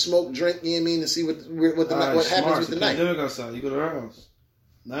 cook. We could smoke, drink. You know what I mean? And see what happens with the night. Pandemic outside. You go to her house.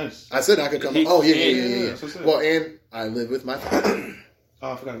 Nice. I said I could come. Yeah. Well, and I live with my family.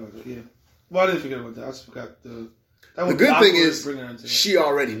 Oh, I forgot about that. Yeah. Well, I didn't forget about that. I just forgot the good thing is she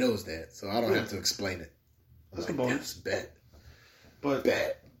already knows that, so I don't have to explain it. That's a bonus. Bet. But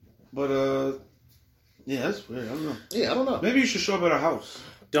yeah, that's weird. I don't know. Yeah, I don't know. Maybe you should show up at her house.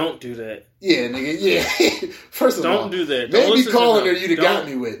 Don't do that. Yeah, nigga. Yeah. First of all, don't do that. Maybe calling her you'd have got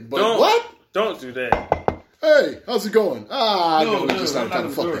me with, but what? Don't do that. Hey, how's it going? I know we just started trying to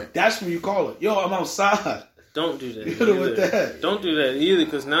fuck that. That's when you call her. Yo, I'm outside. Don't do that. With that. Don't do that either,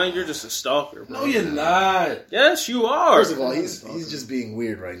 because now you're just a stalker, bro. No, you're not. Yes, you are. First of all, he's just being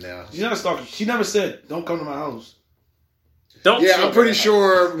weird right now. She's not a stalker. She never said, "Don't come to my house." I'm pretty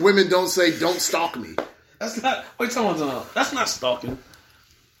sure women don't say, "Don't stalk me." That's not. Wait, someone's that's not stalking.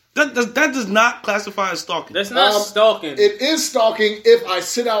 That does not classify as stalking. That's not stalking. It is stalking if I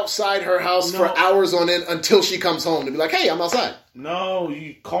sit outside her house for hours on end until she comes home to be like, hey, I'm outside. No,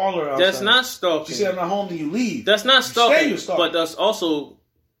 you call her outside. That's not stalking. She said, I'm not home, then you leave. That's not stalking, but that's also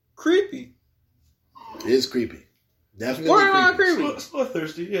creepy. It is creepy. Definitely creepy. It's a little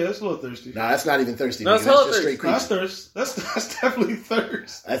thirsty. Yeah, it's a little thirsty. Nah, that's not even thirsty. That's just straight creepy. That's thirst. That's definitely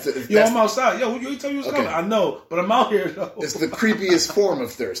thirst. Yo, I'm outside. Yo, you tell you what's coming. I know, but I'm out here though. It's the creepiest form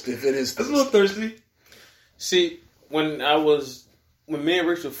of thirst, if it is thirst. It's a little thirsty. See, when me and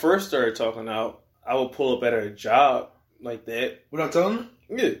Rachel first started talking out, I would pull up at her job like that. Without telling her?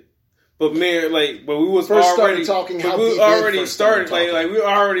 Yeah. But we was first already started talking. We already started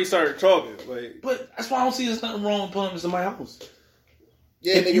talking. But that's why I don't see there's nothing wrong with pulling up to my house.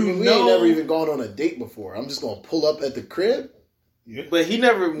 Yeah, nigga, we ain't never even gone on a date before. I'm just gonna pull up at the crib. Yeah. But he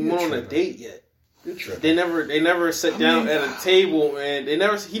never went on a date yet. You're tripping. They never sat down at a table, and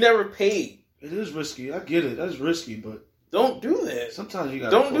he never paid. It is risky. I get it. That's risky, but don't do that. Sometimes you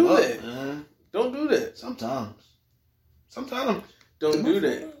gotta don't do up, that. Man. Don't do that. Sometimes don't do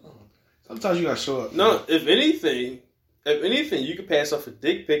that. Sometimes you gotta show up. No, if anything, you could pass off a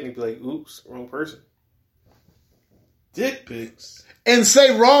dick pic and be like, "Oops, wrong person." Dick pics and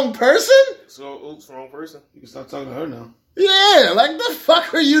say wrong person. So, oops, wrong person. You can stop talking to her now. Yeah, like the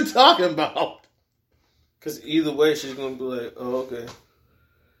fuck are you talking about? Because either way, she's gonna be like, "Oh, okay,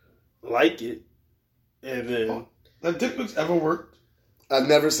 like it," and then have dick pics ever worked? I've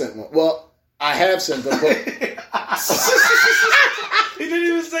never sent one. Well, I have sent them, but he didn't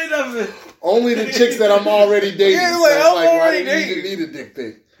even say nothing. Only the chicks that I'm already dating. Yeah, like, I'm already why dating. You need a dick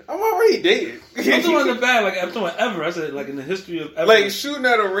pic. I'm already dating. I'm talking about the bad, like I'm talking about ever. I said like in the history of ever. Like shooting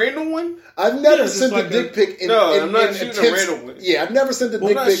at a random one. I've never sent a dick pic. I'm not shooting a random one. Yeah, I've never sent a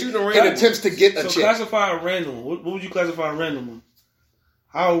dick pic in attempts to get a chick. Classify a random one. What would you classify a random one?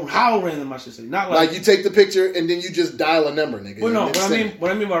 How random I should say? Not like you take the picture and then you just dial a number, nigga. Well, no, what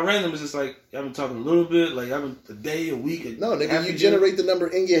I mean by random is just like y'all been talking a little bit, like y'all been a day, a week. No, nigga, you generate the number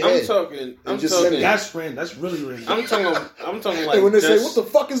in your head. I'm talking. That's random. That's really random. I'm talking like. And when they say, "What the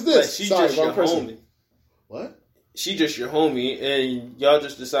fuck is this?" Like she's just your person. homie. What? She just your homie, and y'all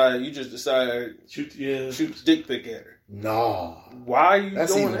just decide. You just decide shoot dick pic at her. No. Why are you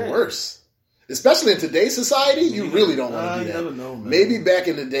That's doing even that? worse. Especially in today's society, you really don't want to do that. You never know, man. Maybe back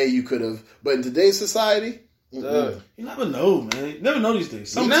in the day you could have, but in today's society, you never know, man. You never know these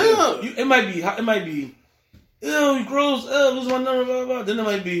days. It might be, you gross, lose my number, blah, blah. Then it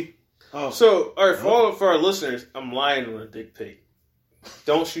might be, So, all right, for our listeners, I'm lying on a dick pic.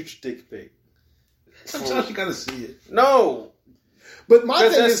 Don't shoot your dick pic. Sometimes you gotta see it. No. But my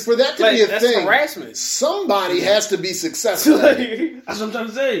thing is, for that to be a thing, harassment. Somebody has to be successful. That's what I'm trying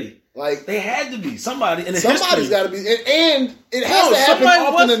to say. Like they had to be somebody in the somebody's got to be, and it has to happen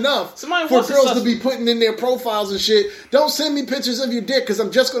often enough for girls to be putting in their profiles and shit. Don't send me pictures of your dick because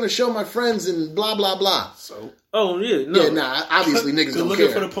I'm just going to show my friends and blah blah blah. So, obviously niggas don't looking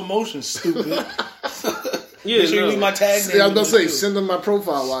care. for the promotion, stupid. Yeah, sure you leave my tag. I was gonna say send them my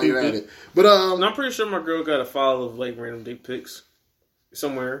profile while you're at it. But I'm pretty sure my girl got a file of like random dick pics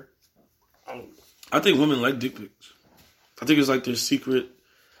somewhere. I think women like dick pics. I think it's like their secret.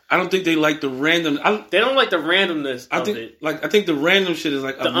 I don't think they like the random. They don't like the randomness of it. I think the random shit is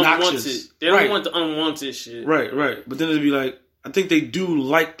like the obnoxious. Unwanted. They don't want the unwanted shit. Right. But then it'd be like, I think they do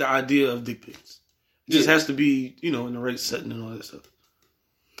like the idea of dick pics. It just has to be, in the right setting and all that stuff.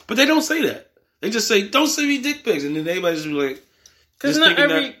 But they don't say that. They just say, "Don't send me dick pics," and then everybody just be like, "Because not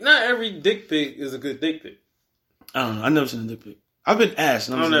every dick pic is a good dick pic." I don't know. I never sent a dick pic. I've been asked,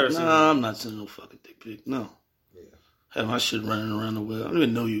 and I'm like, "Nah, I'm not sending no fucking dick pic. No." Have my shit running around the web. I don't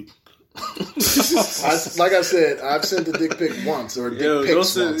even know you. Like I said, I've sent a dick pic once or a dick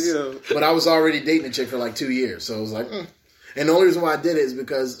pics once. But I was already dating a chick for like 2 years. So it was like, And the only reason why I did it is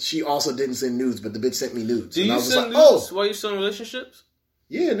because she also didn't send nudes, but the bitch sent me nudes. Do you send nudes while you still in relationships?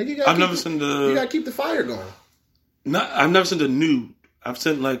 Yeah, nigga, I've never sent you gotta keep the fire going. I've never sent a nude. I've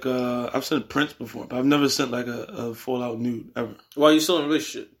sent I've sent prints before, but I've never sent like a full out nude ever. While you still in a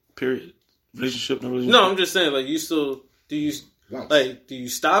relationship? Period. Relationship, no relationship. No, I'm just saying, like, you still do you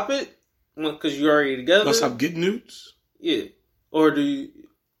stop it because you're already together? Do I stop getting nudes? Yeah, or do you?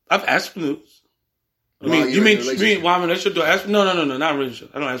 I've asked for nudes. You mean while I'm in a relationship? Do I ask for? No, not a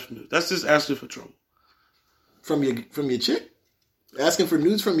relationship. I don't ask for nudes. That's just asking for trouble. From your chick? Asking for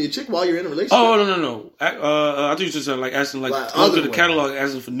nudes from your chick while you're in a relationship? Oh no. I thought you just said like asking like go to the catalog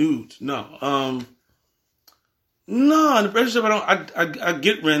asking for nudes. No. No, in a relationship, I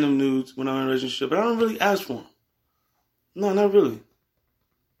get random nudes when I'm in a relationship, but I don't really ask for them. No, not really.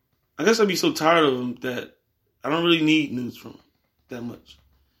 I guess I'd be so tired of them that I don't really need nudes from them that much.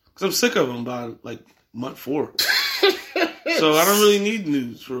 Because I'm sick of them by, like, month 4. So I don't really need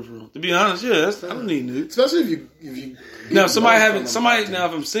nudes for them. To be honest, I don't need nudes. Especially if you now, if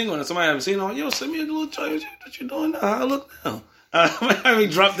I'm single and somebody I haven't seen, yo, send me a little change. What you doing now? How I look now? I might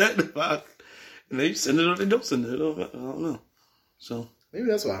have dropped that in the box. And they send it or they don't send it. I don't know. So maybe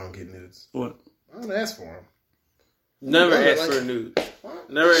that's why I don't get nudes. What? I don't ask for them. Never ask for a nude.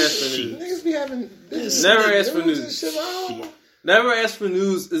 Never ask for nudes. Niggas be having never ask for nudes. Never ask for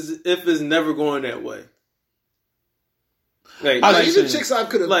news if it's never going that way. Like even chicks I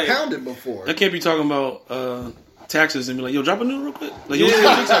could have pounded before. I can't be talking about taxes and be like, yo, drop a nude real quick. Like, yo, you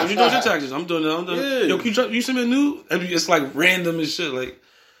doing your taxes? I'm doing it. Yeah. Yo, can you send me a nude? It's like random as shit. Like,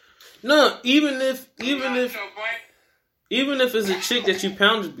 no, even if Even if it's a chick that you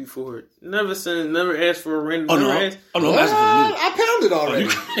pounded before, never ask for a random. I'm asking for the nude. I pounded already.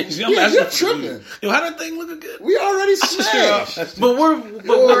 I'm asking you're for the tripping. nude. Yo, how that thing look again? We already smashed. But we're in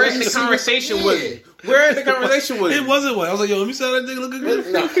the conversation with it. We're in the conversation with it. It wasn't what I was like. Yo, let me see how that thing look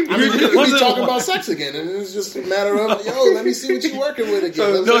again. No, I mean, we talking about sex again, and it's just a matter of let me see what you're working with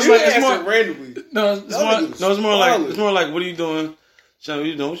again. No, it's you like- it's answer more- randomly. No, it's more like, what are you doing? Sean, what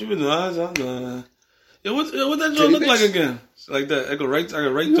you doing? What you been doing? I'm doing. Yo, what that joint look like again? Like that. I go right to it.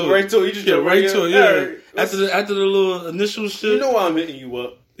 Right to it. You just Yeah, jump right to it. Yeah. Right. After the little initial shit. You know why I'm hitting you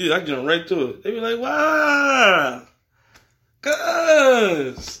up. Yeah, I jump right to it. They be like, wow.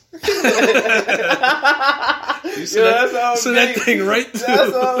 Cuz. You see that thing right through.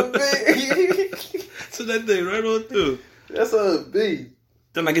 That's how it be. So that thing right on through. That's how it be.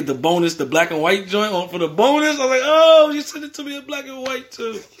 Then I get the bonus, the black and white joint on for the bonus. I was like, oh, you sent it to me in black and white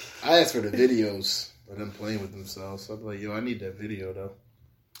too. I asked for the videos of them playing with themselves. So I'm like, yo, I need that video though.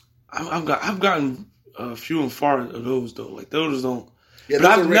 I've gotten few and far of those though. Like those don't. Yeah, but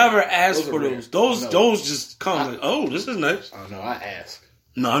those I've are never rare. asked for Rare. those. No. Those just come like, oh, this is nice. Oh no, I ask.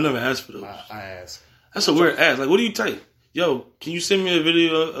 No, I never asked for those. I ask. That's a weird ask. Like, what do you type? Yo, can you send me a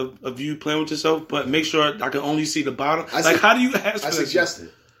video of you playing with yourself, but make sure I can only see the bottom? How do you ask for I that?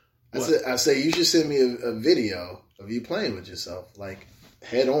 suggested. I say you should send me a video of you playing with yourself, like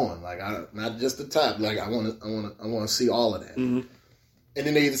head on, like not just the top. Like I want to see all of that. Mm-hmm. And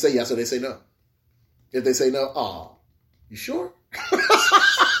then they either say yes or they say no. If they say no, you sure?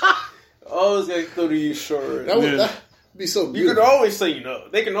 Always gotta go to you sure. That'd be so You beautiful. could always say no.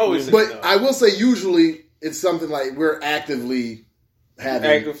 They can always say But no. I will say usually it's something like we're actively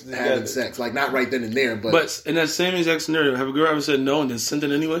having together. sex, like not right then and there. But in that same exact scenario, have a girl ever said no and then sent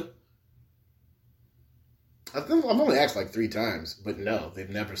it anyway? I've only asked like 3 times, but no, they've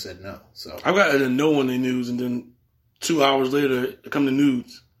never said no. So I've gotten a no on the news, and then 2 hours later, it come the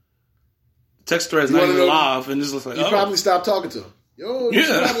nudes. Text thread's You not wanna even know- live, and it's just like, you oh. probably stopped talking to them. Yo, Yeah.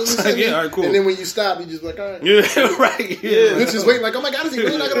 It's like, yeah, all right, cool. And then when you stop, you just like, all right. Yeah, right. Yeah. Bitch is waiting like, oh my God, is he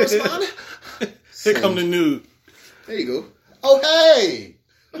really not going to respond? Here come the nude. There you go. Oh, hey.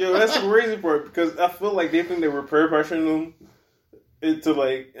 Yo, that's the crazy part because I feel like they think they were peer pressuring them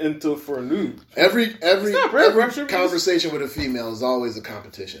into for a nude. Every not peer pressure, conversation with a female is always a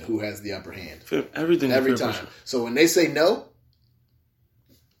competition. Who has the upper hand? Everything Every is peer time. pressure. So when they say no,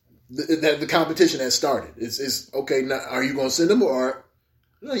 the competition has started. It's okay. Now, are you going to send them or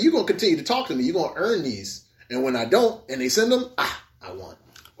no? You're going to continue to talk to me. You're going to earn these. And when I don't, and they send them, I won.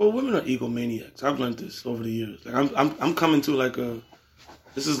 Well, women are egomaniacs. I've learned this over the years. Like I'm coming to like a.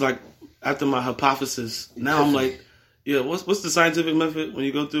 This is like after my hypothesis. Now I'm like, yeah. What's the scientific method when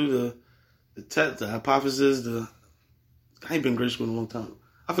you go through the test, the hypothesis? I ain't been in grade school in a long time.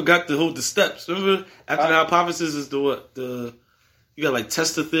 I forgot the steps. Remember after the hypothesis is the what the. You got like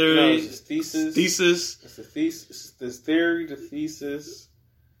test the theory. No, it's just thesis. Thesis. It's the thesis. It's the theory, the thesis,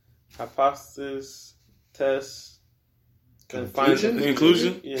 hypothesis, test, Conclusion?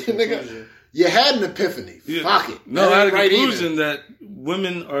 Conclusion? Yeah, Nigga, conclusion. you had an epiphany. Yeah. Fuck it. No, I had a Right conclusion that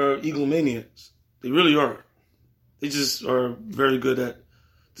women are egomaniacs. They really are. They just are very good at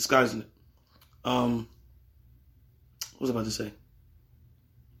disguising it. What was I about to say?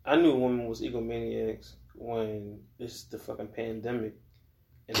 I knew women was egomaniacs when it's the fucking pandemic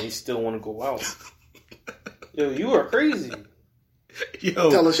and they still want to go out. Yo, you are crazy. Yo,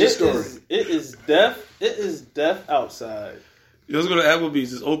 Tell us your story. It is death. It is death outside. yo, let's go to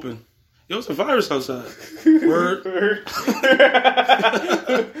Applebee's. It's open. Yo, it's a virus outside. Word.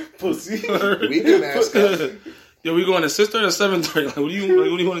 Pussy. Word. We can ask us. Yo, we going to 6:30 or 7:30? Like, what do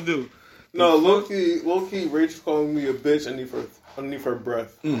you want to do? No, low key, Rachel calling me a bitch underneath her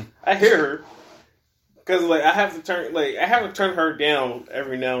breath. I hear her because like I have to turn her down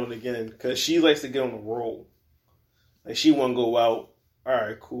every now and again because she likes to get on the roll. Like she want to go out. All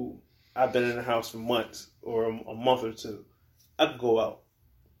right, cool. I've been in the house for months or a month or two. I could go out.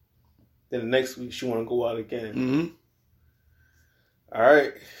 Then the next week she want to go out again. Mm-hmm. All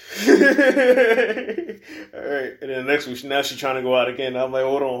right. All right. And then the next week, now she's trying to go out again. I'm like,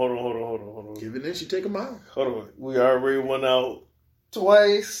 hold on. Give it in, she take them out. Hold on. We already went out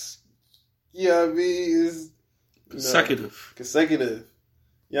twice. Yeah, I mean, it's consecutive.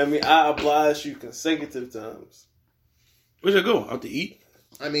 Yeah, I mean, I oblige you consecutive times. Where'd you go? Out to eat?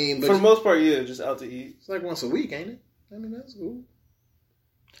 I mean, but For the most part, yeah, just out to eat. it's like once a week, ain't it? I mean, that's cool.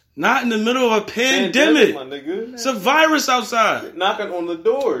 Not in the middle of a pandemic. My nigga. It's a virus outside. Knocking on the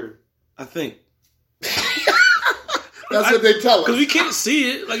door. I think. That's what they tell us. Because we can't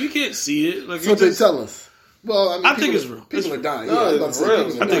see it. Like, you can't see it. Like, That's what they tell us. Well, I mean, I think it's real. People are dying. No, Yeah, I was about to it's say, real.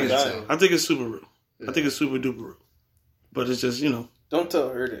 people are I think dying, dying. so. I think it's super real. I think it's super duper real. But it's just, Don't tell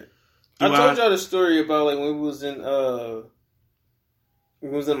her that. Do I told y'all the story about like when we was in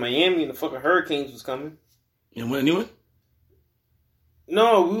Miami and the fucking hurricanes was coming. And when anyone?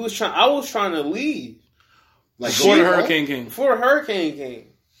 No, I was trying to leave. Like Before the hurricane came. Before the hurricane came.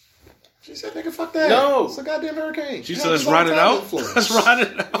 She said, "Nigga, fuck that. No. It's a goddamn hurricane." She said, "Let's ride it out." Let's ride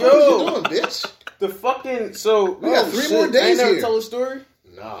it out. What are you doing, bitch? The fucking We got 3 more days I ain't never here. tell a story.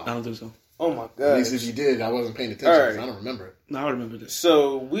 Nah. I don't think so. Oh my god! At least if you did, I wasn't paying attention. Alright. I don't remember it. No, I remember this.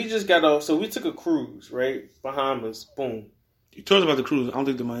 So we just got off. So we took a cruise, right? Bahamas. Boom. You told us about the cruise. I don't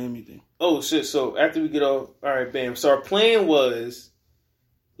think the Miami thing. Oh shit! So after we get off, all right, bam. So our plan was,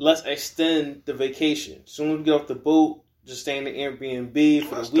 let's extend the vacation. Soon as we get off the boat, just stay in the Airbnb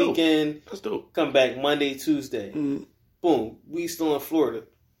for the weekend. That's dope. Come back Monday, Tuesday. Mm-hmm. Boom. We still in Florida.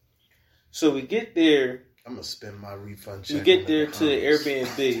 So we get there. I'm gonna spend my refund check. We get there to the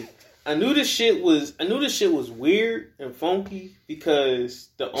Airbnb. I knew this shit was weird and funky because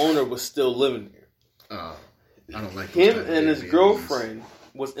the owner was still living there. I don't like him and his girlfriend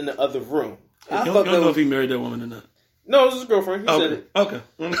was in the other room. I don't know if he married that woman or not. No, it was his girlfriend. He said it. Okay.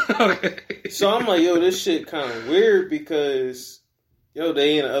 So I'm like, yo, this shit kind of weird because, yo,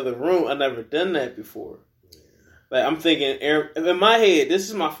 they in the other room. I never done that before. Like I'm thinking, in my head, this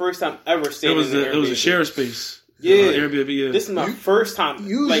is my first time ever staying. It was a share space. Yeah, Airbnb. Yeah. This is my first time.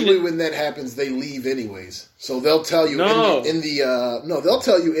 Usually, when that happens, they leave anyways. So they'll tell you they'll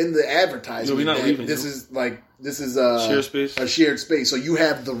tell you in the advertisement. No, we're not leaving. This is shared space. A shared space. So you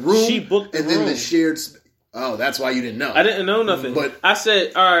have the room. She booked the room. Then the shared. Oh, that's why you didn't know. I didn't know nothing. But I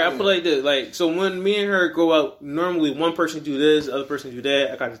said, all right, I put like this. Like, so when me and her go out, normally one person do this, the other person do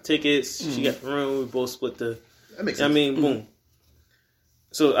that. I got the tickets. She got the room. We both split the. That makes sense. I mean, boom.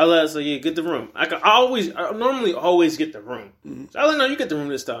 So I let her say, yeah, get the room. I normally always get the room. So I let her know, you get the room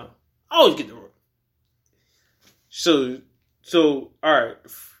this time. I always get the room. So all right.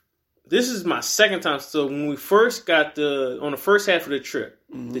 This is my second time. So when we first got on the first half of the trip,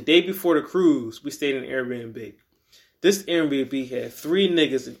 the day before the cruise, we stayed in an Airbnb. This Airbnb had 3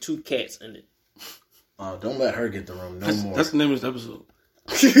 niggas and 2 cats in it. Oh, don't let her get the room no more. That's the name of this episode.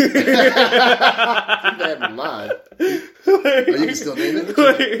 That live. You can still name it.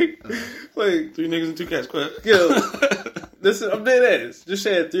 Like 3 niggas and 2 cats. Go ahead. Yo, I'm dead ass. Just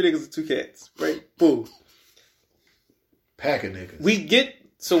had 3 niggas and 2 cats. Right? Boom. Pack of niggas.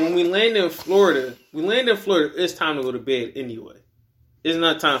 So when we land in Florida, it's time to go to bed anyway. It's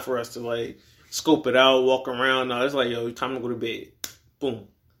not time for us to like scope it out, walk around. No, it's like, yo, it's time to go to bed. Boom.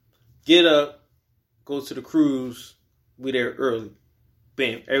 Get up, go to the cruise. We there early.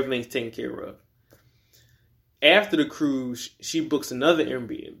 Bam. Everything's taken care of. After the cruise, she books another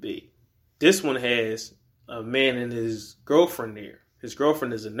Airbnb. This one has a man and his girlfriend there. His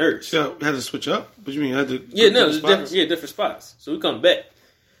girlfriend is a nurse. Yeah, had to switch up? What do you mean? Had to different spots. So we come back.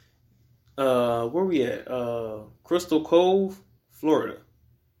 Where we at? Crystal Cove, Florida.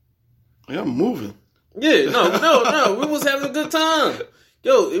 Yeah, I'm moving. Yeah, no. We was having a good time.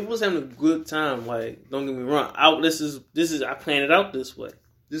 Yo, it was having a good time. Like, don't get me wrong. This is. I planned it out this way.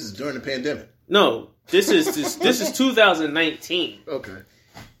 This is during the pandemic. No, this is 2019. Okay.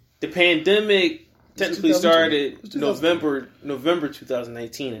 The pandemic technically started November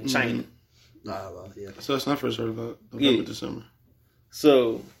 2019 in China. Yeah. So that's when I first heard about November, December.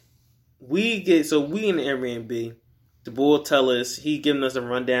 So we in the Airbnb. The boy tell us, he giving us a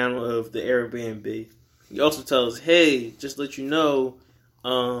rundown of the Airbnb. He also tells us, hey, just let you know,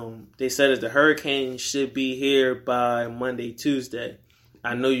 they said that the hurricane should be here by Monday, Tuesday.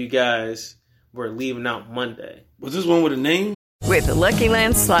 I know you guys were leaving out Monday. Was this one with a name? With the Lucky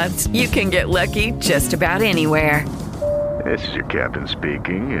Land Slots, you can get lucky just about anywhere. This is your captain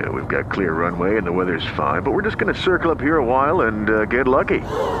speaking. We've got clear runway and the weather's fine, but we're just going to circle up here a while and get lucky.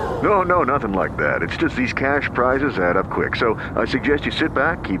 No, nothing like that. It's just these cash prizes add up quick. So I suggest you sit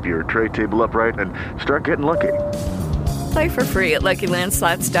back, keep your tray table upright, and start getting lucky. Play for free at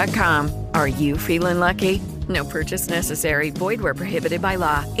LuckyLandSlots.com. Are you feeling lucky? No purchase necessary. Void where prohibited by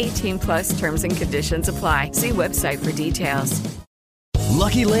law. 18+ terms and conditions apply. See website for details.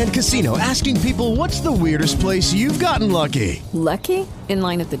 Lucky Land Casino, asking people, what's the weirdest place you've gotten lucky? Lucky? In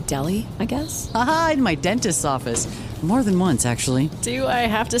line at the deli, I guess? Aha, in my dentist's office. More than once, actually. Do I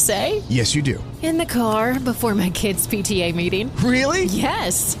have to say? Yes, you do. In the car before my kids' PTA meeting. Really?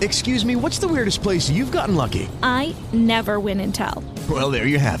 Yes. Excuse me, what's the weirdest place you've gotten lucky? I never win and tell. Well, there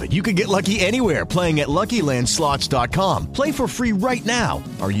you have it. You can get lucky anywhere, playing at LuckyLandSlots.com. Play for free right now.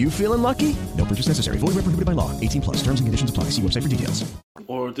 Are you feeling lucky? No purchase necessary. Void where prohibited by law. 18+. Terms and conditions apply. See website for details.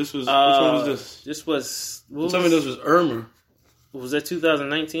 Or this was... which one was this? This was... Tell me this was Irma. Was that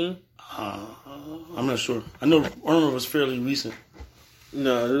 2019? I'm not sure. I know Irma was fairly recent.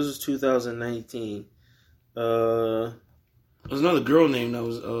 No, this was 2019. There's another girl name that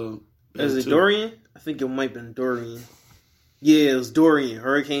was. Is it Dorian? I think it might have been Dorian. Yeah, it was Dorian.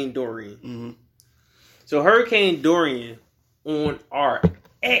 Hurricane Dorian. Mm-hmm. So Hurricane Dorian on our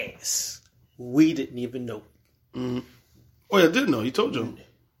ass. We didn't even know. Mm-hmm. Oh, yeah, I did know. He told you.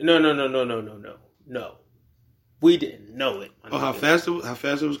 No. We didn't know it. Oh, how fast it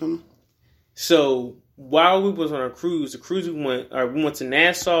was coming? So while we was on our cruise, we went to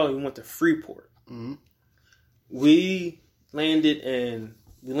Nassau and we went to Freeport. Mm-hmm. We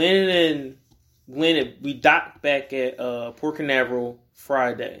docked back at Port Canaveral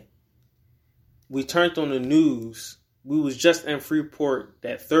Friday. We turned on the news. We was just in Freeport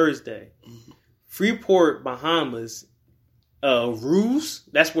that Thursday. Mm-hmm. Freeport, Bahamas, Ruse,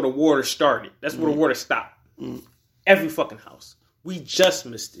 that's where the water started. That's where the water stopped. Mm-hmm. Every fucking house. We just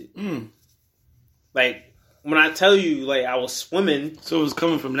missed it. Mm. Like, when I tell you, like, I was swimming. So it was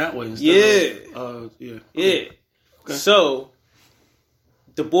coming from that way instead Yeah. Okay. So,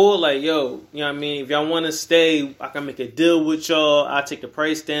 the boy, like, yo, you know what I mean? If y'all want to stay, I can make a deal with y'all. I'll take the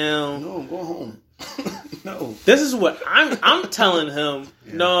price down. No, go home. No. This is what I'm telling him.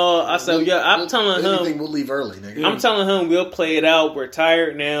 Yeah. No, I said, I'm telling him. We'll leave early, nigga. I'm telling him we'll play it out. We're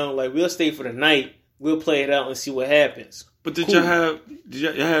tired now. Like, we'll stay for the night. We'll play it out and see what happens. But y'all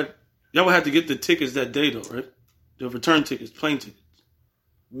would have to get the tickets that day, though, right? The return tickets, plane tickets.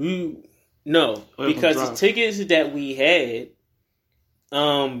 No, because the tickets that we had,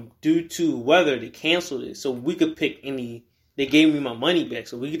 due to weather, they canceled it. So we could pick any. They gave me my money back,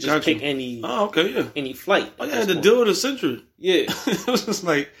 so we could just pick any. Oh, okay, yeah. Any flight. Oh, yeah, the deal of the century. Yeah, it was just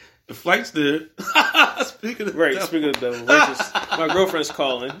like the flight's there. Speaking of the devil, my girlfriend's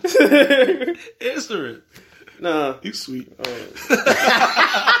calling. Answer it. Nah, you sweet.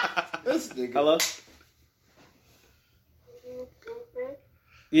 Hello.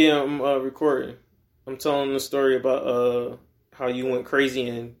 Yeah, I'm recording. I'm telling the story about how you went crazy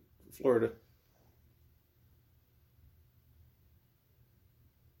in Florida.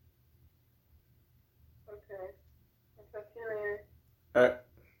 Okay. I'll talk to you later. All right.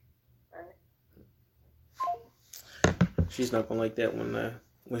 She's not gonna like that when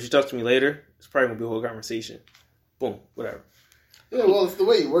she talks to me later. It's probably gonna be a whole conversation. Boom, whatever. Yeah, well, it's the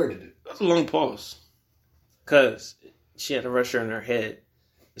way you worded it. That's a long pause. Cause she had a rusher in her head.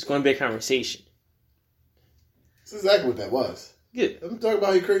 It's going to be a conversation. That's exactly what that was. Yeah. I'm talking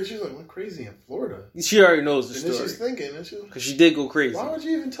about you crazy. She's like, I'm crazy in Florida. She already knows the story. And then she's thinking, because she did go crazy. Why would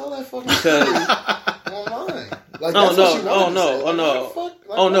you even tell that fucking story online? Like, no.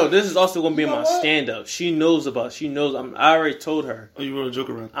 This is also going to be my stand-up. She knows. I already told her. Oh, you wrote a joke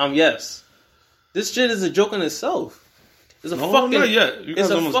around? Yes. This shit is a joke in itself. It's not yet. You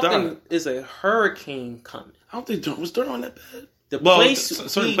guys almost died. It's a hurricane coming. I don't think was dirt on that bad.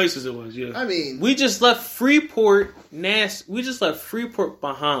 Certain places it was, yeah. I mean, we just left Freeport, Bahamas.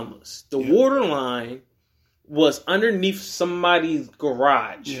 The water line was underneath somebody's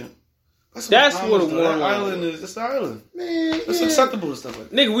garage. Yeah. That's where the water line island is. It's the island. Man, it's acceptable and stuff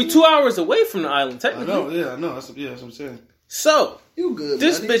like that. Nigga, we 2 hours away from the island, technically. I know. That's what I'm saying. So, you good,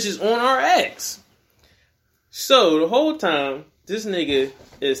 this buddy. bitch is on our ass. So, the whole time, this nigga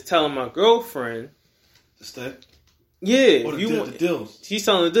is telling my girlfriend to stay. Yeah, the deals. He's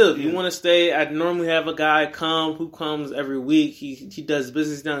telling the deal. Yeah. You want to stay? I normally have a guy who comes every week. He does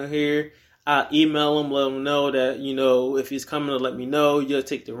business down here. I email him, let him know that, if he's coming to let me know, you'll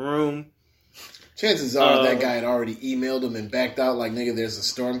take the room. Chances are that guy had already emailed him and backed out like, nigga, there's a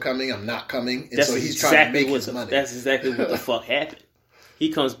storm coming, I'm not coming. And so he's trying to make his money. That's exactly what the fuck happened. He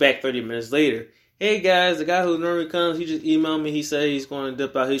comes back 30 minutes later. Hey guys, the guy who normally comes, he just emailed me. He said he's going to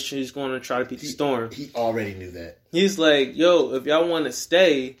dip out. He's going to try to beat the storm. He already knew that. He's like, yo, if y'all want to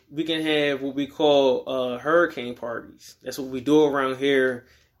stay, we can have what we call hurricane parties. That's what we do around here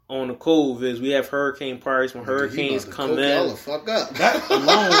on the Cove. Is we have hurricane parties when hurricanes come in. Y'all the fuck up. That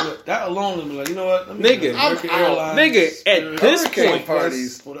alone, I'm like, you know what? Nigga, at this point,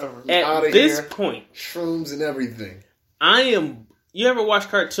 parties, whatever. At this point, shrooms and everything. You ever watch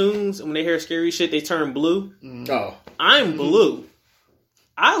cartoons and when they hear scary shit, they turn blue? Oh. I'm blue.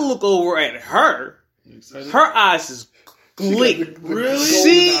 I look over at her. Her eyes is glint. Really?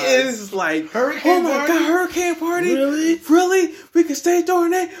 She is like, hurricane my God, hurricane party? Really? We can stay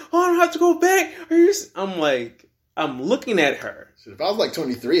during that? Oh, I don't have to go back? I'm like, I'm looking at her. If I was like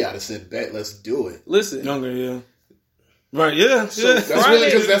 23, I'd have said, bet, let's do it. Listen. Younger, yeah. Right, yeah. So That's Friday, really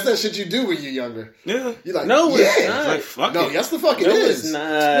because that's that shit you do when you're younger. Yeah. You're like, no, yeah. it's not. Like, fuck No, it. yes the fuck it No, is. it's not.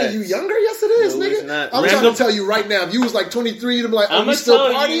 Man, you younger? Yes it is, No, nigga. it's not. I'm trying to tell you right now, if you was like 23, you'd be like, oh, you still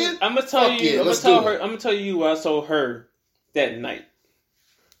partying? I'm gonna tell Fuck you. yeah, I'm let's gonna do tell it. her. I'm gonna tell you what I told her that night.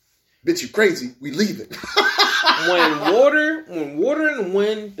 Bitch, you crazy. We leaving. When water and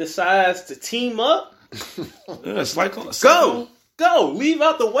wind decides to team up, Yeah, go, leave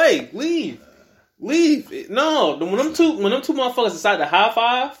out the way, leave. No, when them two motherfuckers decide to high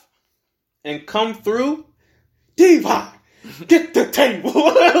five and come through, Diva, get the table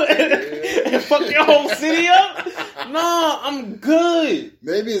and fuck your whole city up. No, I'm good.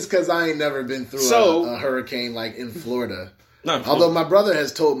 Maybe it's because I ain't never been through a hurricane like in Florida. Although my brother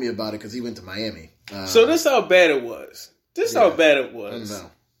has told me about it because he went to Miami. So this how bad it was. How bad it was. I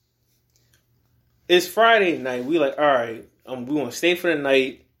know. It's Friday night. We like, all right, we want to stay for the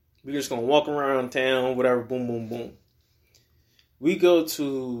night. We're just going to walk around town, whatever, boom, boom, boom. We go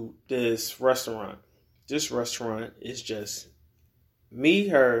to this restaurant. This restaurant is just me,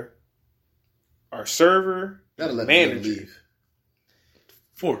 her, our server, Gotta let manager. me leave.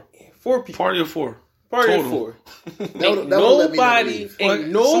 Four people. Party of four. Party Total. of four. Nobody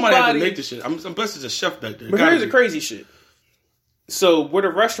Somebody had to make this shit. I'm blessed as a chef back there. But here's the crazy shit. So where the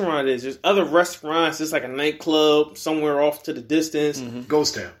restaurant is, there's other restaurants. It's like a nightclub somewhere off to the distance.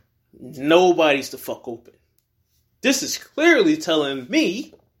 Ghost town. Nobody's the fuck open. This is clearly telling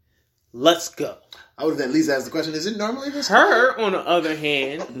me, let's go. I would have at least asked the question, is it normally this? Her, on the other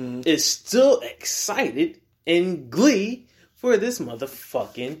hand, is still excited and glee for this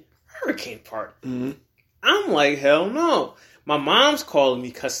motherfucking hurricane party. I'm like, hell no. My mom's calling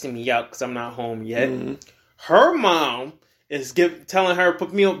me, cussing me out because I'm not home yet. Her mom is telling her,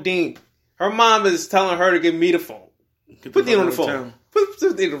 put me on Dean. Her mom is telling her to give me the phone. Put Dean on the phone.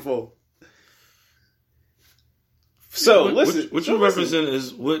 Put Dean on the phone. So, listen. What you represent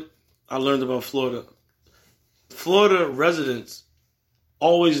is what I learned about Florida. Florida residents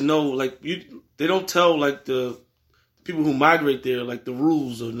always know, like, they don't tell, like, the people who migrate there, like, the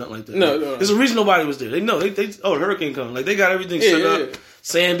rules or nothing like that. No. There's a reason nobody was there. They know. They hurricane coming. Like, they got everything set up.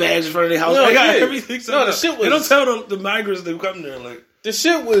 Sandbags in front of their house. They got everything set up. The shit was, they don't tell the migrants they come there. Like, the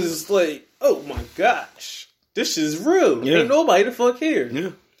shit was like, oh my gosh, this is real. Ain't nobody the fuck here. Yeah.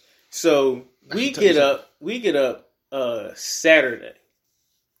 So we get up Saturday.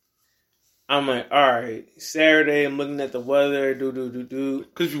 I'm like, all right, Saturday. I'm looking at the weather. Do.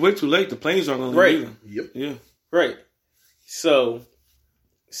 Because if you wait too late, the planes aren't going to right. leave. Yep. Yeah. Right. So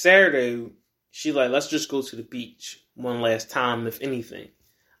Saturday, she like, let's just go to the beach one last time, if anything.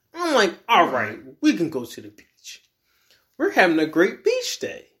 I'm like, all right, we can go to the beach. We're having a great beach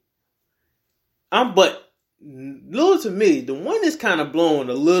day. But little to me, the wind is kind of blowing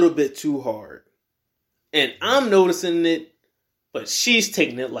a little bit too hard. And I'm noticing it, but she's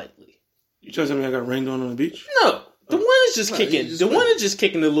taking it lightly. You trying to tell me I got rained on the beach? No. The wind is just kicking. The wind is just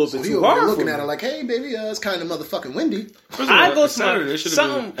kicking a little bit too hard. Looking at her like, hey, baby, it's kind of motherfucking windy. I go to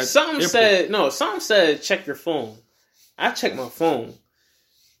my something said check your phone. I checked my phone.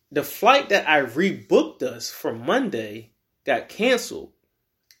 The flight that I rebooked us for Monday got canceled.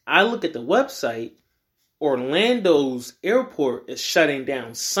 I look at the website. Orlando's airport is shutting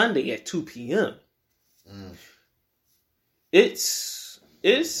down Sunday at 2 p.m. It's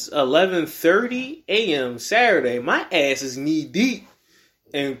 11:30 a.m. Saturday. My ass is knee deep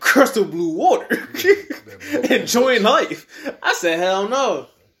in crystal blue water, enjoying life. I said, hell no.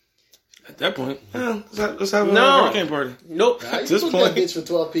 At that point, let's have a hurricane party. Nope. At this point, bitch for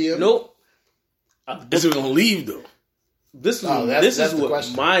 12 p.m. Nope. This is gonna leave though. This is what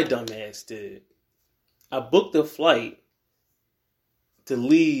question. My dumb ass did. I booked a flight to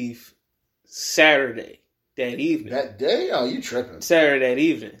leave Saturday that evening. That day? Oh, you tripping. Saturday that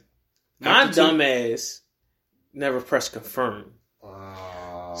evening. My dumb ass never pressed confirm.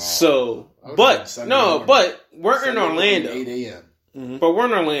 So, but we're in Orlando. 8 a.m. But we're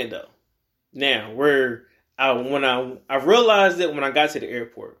in Orlando. Now, I realized it when I got to the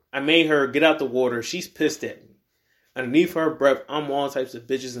airport. I made her get out the water. She's pissed at me. Underneath her breath, I'm all types of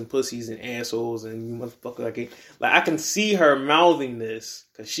bitches and pussies and assholes and you motherfucker. Like I can see her mouthing this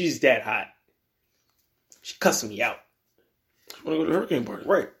because she's that hot. She cussing me out. I want to go to the hurricane party.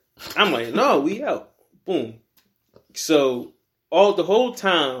 Right. I'm like, no, we out. Boom. So the whole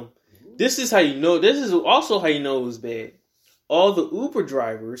time, this is how you know. This is also how you know it was bad. All the Uber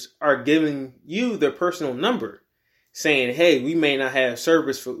drivers are giving you their personal number, saying, hey, we may not have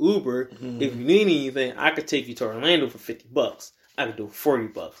service for Uber. Mm-hmm. If you need anything, I could take you to Orlando for $50. I could do it for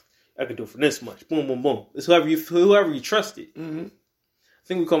 $40. I could do it for this much. Boom, boom, boom. It's whoever you trusted. Mm-hmm. I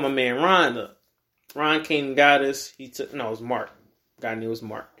think we called my man Ron up. Ron came and got us. It was Mark. Guy named was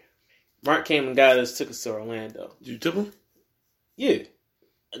Mark. Mark came and got us, took us to Orlando. Did you tip him? Yeah.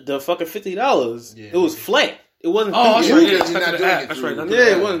 The fucking $50. Yeah. It was flat. It wasn't through Uber. That's right.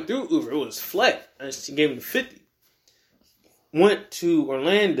 Yeah, it wasn't through Uber. It was flat. And she gave me the 50. Went to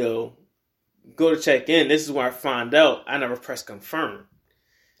Orlando, go to check in. This is where I found out I never pressed confirm.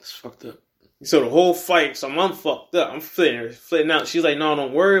 That's fucked up. So the whole flight, so I'm fucked up. I'm flitting out. She's like, no,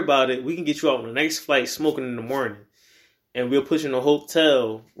 don't worry about it. We can get you out on the next flight smoking in the morning. And we'll put you in a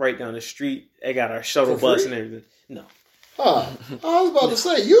hotel right down the street. They got our shuttle bus and everything. No. Huh. I was about to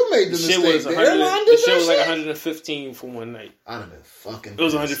say, you made the mistake. The airline did the shit was like $115 for one night. I'd have been fucking It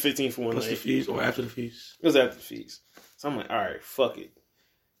was $115 for one night. Plus the fees or after the fees? It was after the fees. So I'm like, all right, fuck it.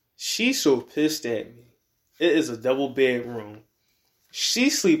 She's so pissed at me. It is a double bedroom.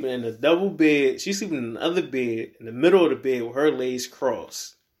 She's sleeping in a double bed. She's sleeping in the other bed, in the middle of the bed with her legs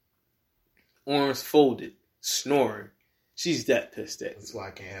crossed. Arms folded. Snoring. She's that pissed at me. That's why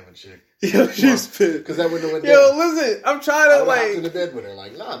I can't have a chick. Yo, she's pissed. Because that wouldn't have went down. Listen, I'm trying to I in the bed with her.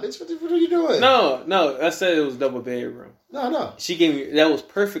 Like, nah, bitch, what are you doing? No. I said it was double bedroom. No. She gave me, that was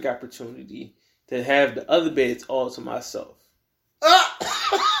perfect opportunity to have the other beds all to myself.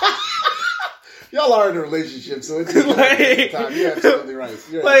 Y'all are in a relationship, so it's like, time. You're absolutely right.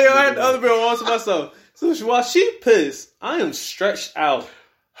 I had the other bed all to myself. So while she pissed, I am stretched out.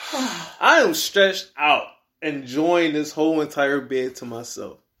 Enjoying this whole entire bed to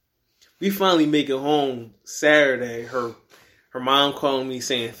myself. We finally make it home Saturday. Her mom called me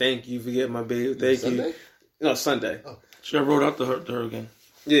saying, thank you for getting my bed. Thank you. No, Sunday. Oh. She rode out the hurricane.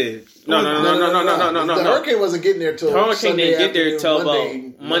 Yeah. No. The hurricane wasn't getting there till hurricane didn't get there till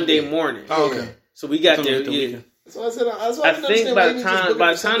about Monday morning. Oh, okay. So we got there. Yeah. So I said, I think by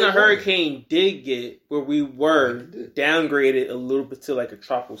the time the hurricane did get where we were, downgraded a little bit to like a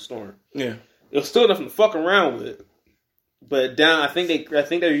tropical storm. Yeah. It was still nothing to fuck around with. But down, I think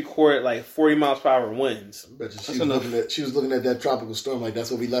they recorded like 40 miles per hour winds. Bet you she was looking at that tropical storm like that's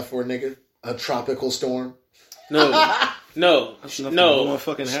what we left for, nigga. A tropical storm. No. My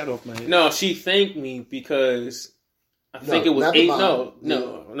fucking hat off my head. No, she thanked me because I think it was Rachel.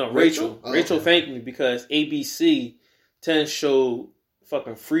 Oh, Rachel thanked me because ABC 10 showed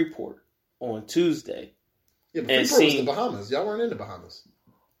fucking Freeport on Tuesday. Yeah, but Freeport was the Bahamas. Y'all weren't in the Bahamas.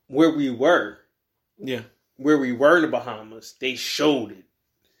 Where we were. Yeah. Where we were in the Bahamas, they showed it.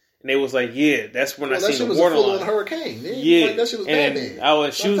 And they was like, yeah, that's when I seen the waterline. That shit was a full-on hurricane. Yeah. Like, that shit was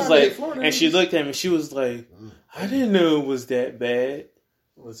bad. She was like, and she looked at me, she was like, I didn't know it was that bad.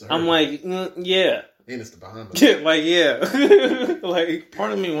 I'm like, yeah. And it's the Bahamas. Yeah, like, yeah. Like,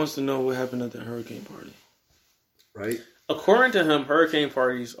 part of me wants to know what happened at the hurricane party. Right? According to him, hurricane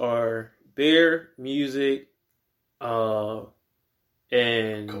parties are beer, music, and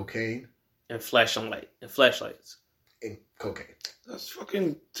cocaine. And flashlights. And cocaine. That's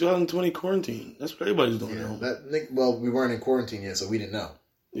fucking 2020 quarantine. That's what everybody's doing now. Well, we weren't in quarantine yet, so we didn't know.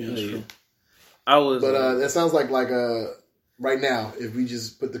 Yeah, that's true. But that sounds like right now, if we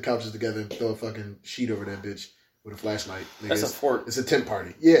just put the couches together and throw a fucking sheet over that bitch with a flashlight. That's a fort. It's a tent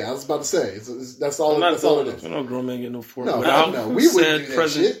party. Yeah, I was about to say. That's all it is. No grown man get no fort. No, we wouldn't do that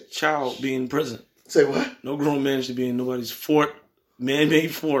present shit. Child being present. Say what? No grown man should be in nobody's fort,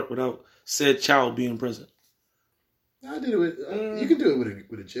 man-made fort, without said child being present. I did it with. You can do it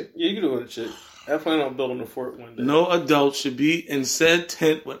with a chick. Yeah, you can do it with a chick. I plan on building a fort one day. No adult should be in said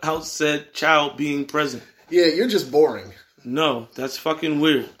tent without said child being present. Yeah, you're just boring. No, that's fucking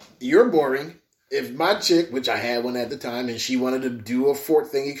weird. You're boring. If my chick, which I had one at the time, and she wanted to do a fort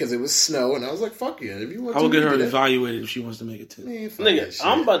thingy because it was snow, and I was like, "Fuck you!" If you want, I will get her evaluated if she wants to make it too. Nigga,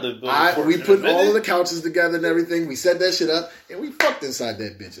 I'm about to build a fort. We put all of the couches together and everything. We set that shit up, and we fucked inside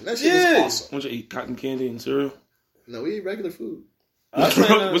that bitch, and that shit was awesome. Want you to eat cotton candy and cereal? No, we eat regular food. What's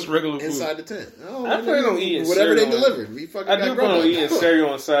regular food? Inside the tent. I plan on eating whatever they delivered. We fucking. I do plan on eating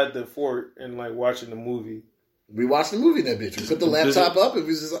cereal inside the fort and like watching the movie. We watched the movie in that bitch. We put the laptop up. It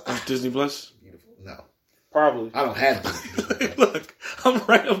was just Disney Plus. Beautiful. No. Probably. I don't have Disney. Look, I'm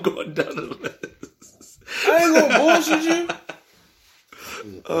going down the list. I ain't gonna bullshit you.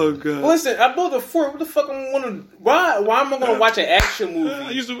 Oh god. Listen, I built a fort. What the fuck am I gonna? Why am I gonna watch an action movie? I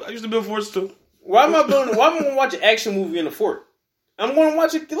used to build forts too. Why am I gonna watch an action movie in a fort? I'm gonna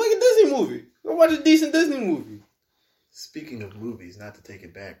watch it like a Disney movie. I'm gonna watch a decent Disney movie. Speaking of movies, not to take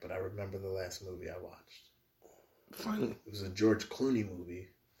it back, but I remember the last movie I watched. Finally, it was a George Clooney movie.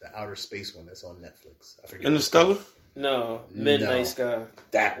 The outer space one that's on Netflix. I forget. Interstellar? No. Midnight Sky.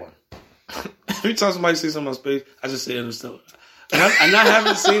 That one. Every time somebody says something about space, I just say Interstellar. And I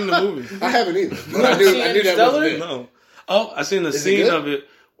haven't seen the movie. I haven't either. But I knew that wasn't it. No. Oh, I seen the scene of it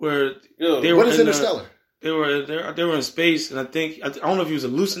where they were in Interstellar? They were in space, and I don't know if he was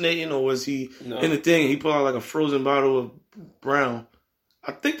hallucinating or was he in the thing. He pulled out like a frozen bottle of brown.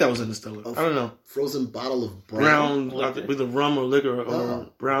 I think that was Interstellar. I don't know. Frozen bottle of brown with a rum or liquor or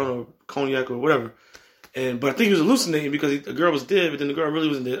brown or cognac or whatever. But I think he was hallucinating because the girl was dead, but then the girl really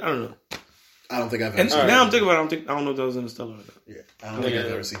wasn't dead. I don't know. I don't think I've ever seen it. Now I'm thinking about it. I don't know if that was Interstellar or not. Yeah, I don't think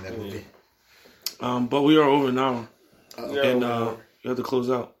I've ever seen that movie. But we are over an hour. And we have to close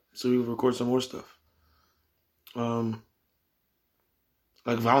out so we can record some more stuff. Like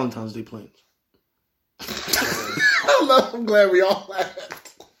Valentine's Day plans. I'm glad we all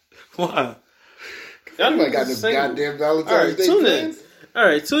laughed. Why? Anybody got this goddamn Valentine's Day plans? All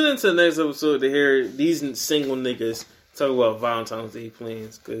right, tune into the next episode to hear these single niggas talk about Valentine's Day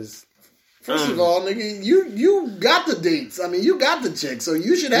plans. Because first of all, nigga, you got the dates. I mean, you got the check, so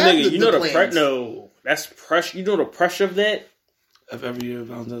you should have the plans. That's pressure. You know the pressure of that? Of every year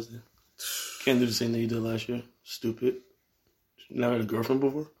Valentine's Day. Can't do the same thing you did last year. Stupid. Never had a girlfriend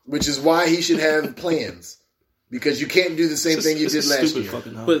before. Which is why he should have plans. Because you can't do the same thing you did last year.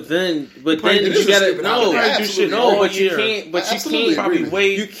 But then you gotta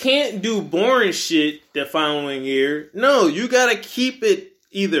you can't do boring shit the following year. No, you gotta keep it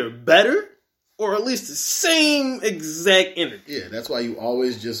either better or at least the same exact energy. Yeah, that's why you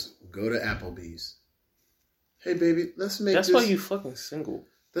always just go to Applebee's. Hey baby, let's make. That's why you fucking single.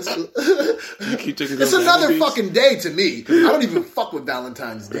 It's another fucking day to me. I don't even fuck with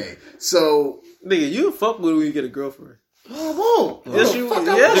Valentine's Day. So, nigga, you fuck with it when you get a girlfriend. I won't. Yes, you fuck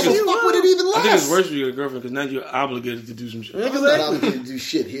with it even less. I think it's worse when you get a girlfriend because now you're obligated to do some shit. I'm not obligated to do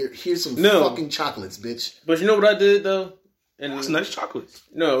shit. Here's some fucking chocolates, bitch. But you know what I did though? And it's nice chocolates.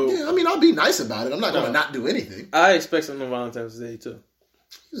 No, yeah, I mean I'll be nice about it. I'm not gonna not do anything. I expect something on Valentine's Day too.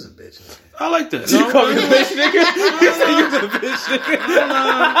 You's a bitch. Nigga. I like that. You call me a bitch, nigga? You say you's a bitch, nigga?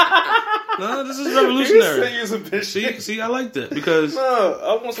 No, this is revolutionary. You say you's a bitch. See, I like that because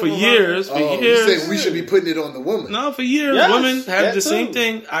I want for years, you say we should be putting it on the woman. No, for years, women have the same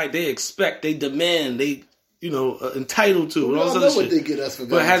thing. They expect, they demand, they entitled to. We all know what they get us for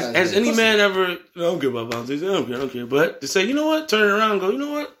Valentine's But has any man ever? I don't care about Valentine's Day. I don't care. But to say, you know what? Turn it around and go. You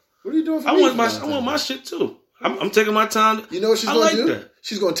know what? What are you doing for me? I want my shit too. I'm taking my time. You know what she's going to do? That.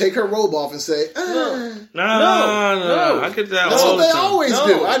 She's going to take her robe off and say, No. I get that That's all what they the time. always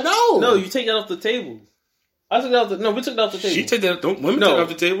do. I know. No, you take that off the table. We took it off the table. She take that. Women take it off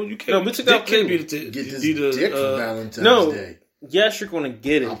the table. You can't. No, we took it off the table. Get this dick for Valentine's Day. Yes, you're going to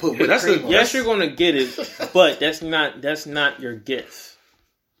get it. I'll put yes, you're going to get it, but that's not your gift.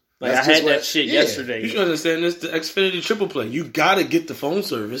 Like I had that shit yesterday. You should understand this. The Xfinity Triple Play. You gotta get the phone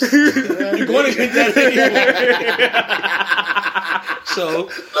service. You're going to get that anyway. So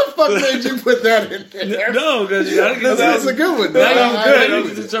the fuck made you put that in there? No, because you gotta get that. That's a good one. Now you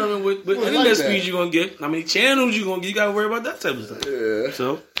can determine what internet speed you're gonna get, how many channels you're gonna get. You gotta worry about that type of stuff. Yeah.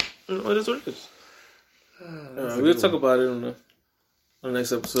 So that's what it is. We'll talk about it on the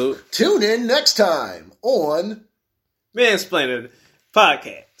next episode. Tune in next time on Mansplaining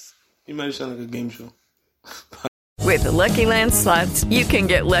Podcast. You might sound like a game show. With the Lucky Land Slots, you can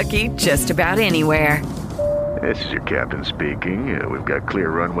get lucky just about anywhere. This is your captain speaking. We've got clear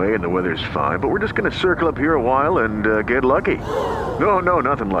runway and the weather's fine, but we're just going to circle up here a while and get lucky. No,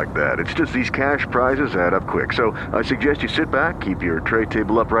 nothing like that. It's just these cash prizes add up quick. So I suggest you sit back, keep your tray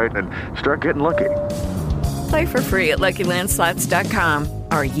table upright, and start getting lucky. Play for free at LuckyLandSlots.com.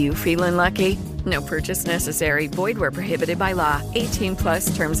 Are you feeling lucky? No purchase necessary. Void where prohibited by law.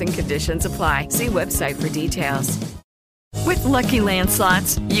 18+ terms and conditions apply. See website for details. With Lucky Land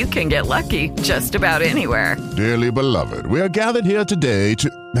Slots, you can get lucky just about anywhere. Dearly beloved, we are gathered here today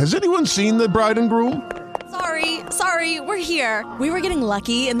to... Has anyone seen the bride and groom? Sorry, we're here. We were getting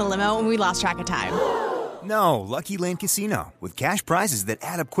lucky in the limo and we lost track of time. No, Lucky Land Casino. With cash prizes that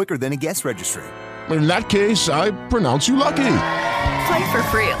add up quicker than a guest registry. In that case, I pronounce you lucky. Play for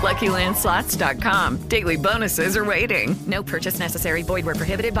free at LuckyLandSlots.com. Daily bonuses are waiting. No purchase necessary. Void where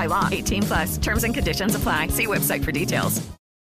prohibited by law. 18+. Terms and conditions apply. See website for details.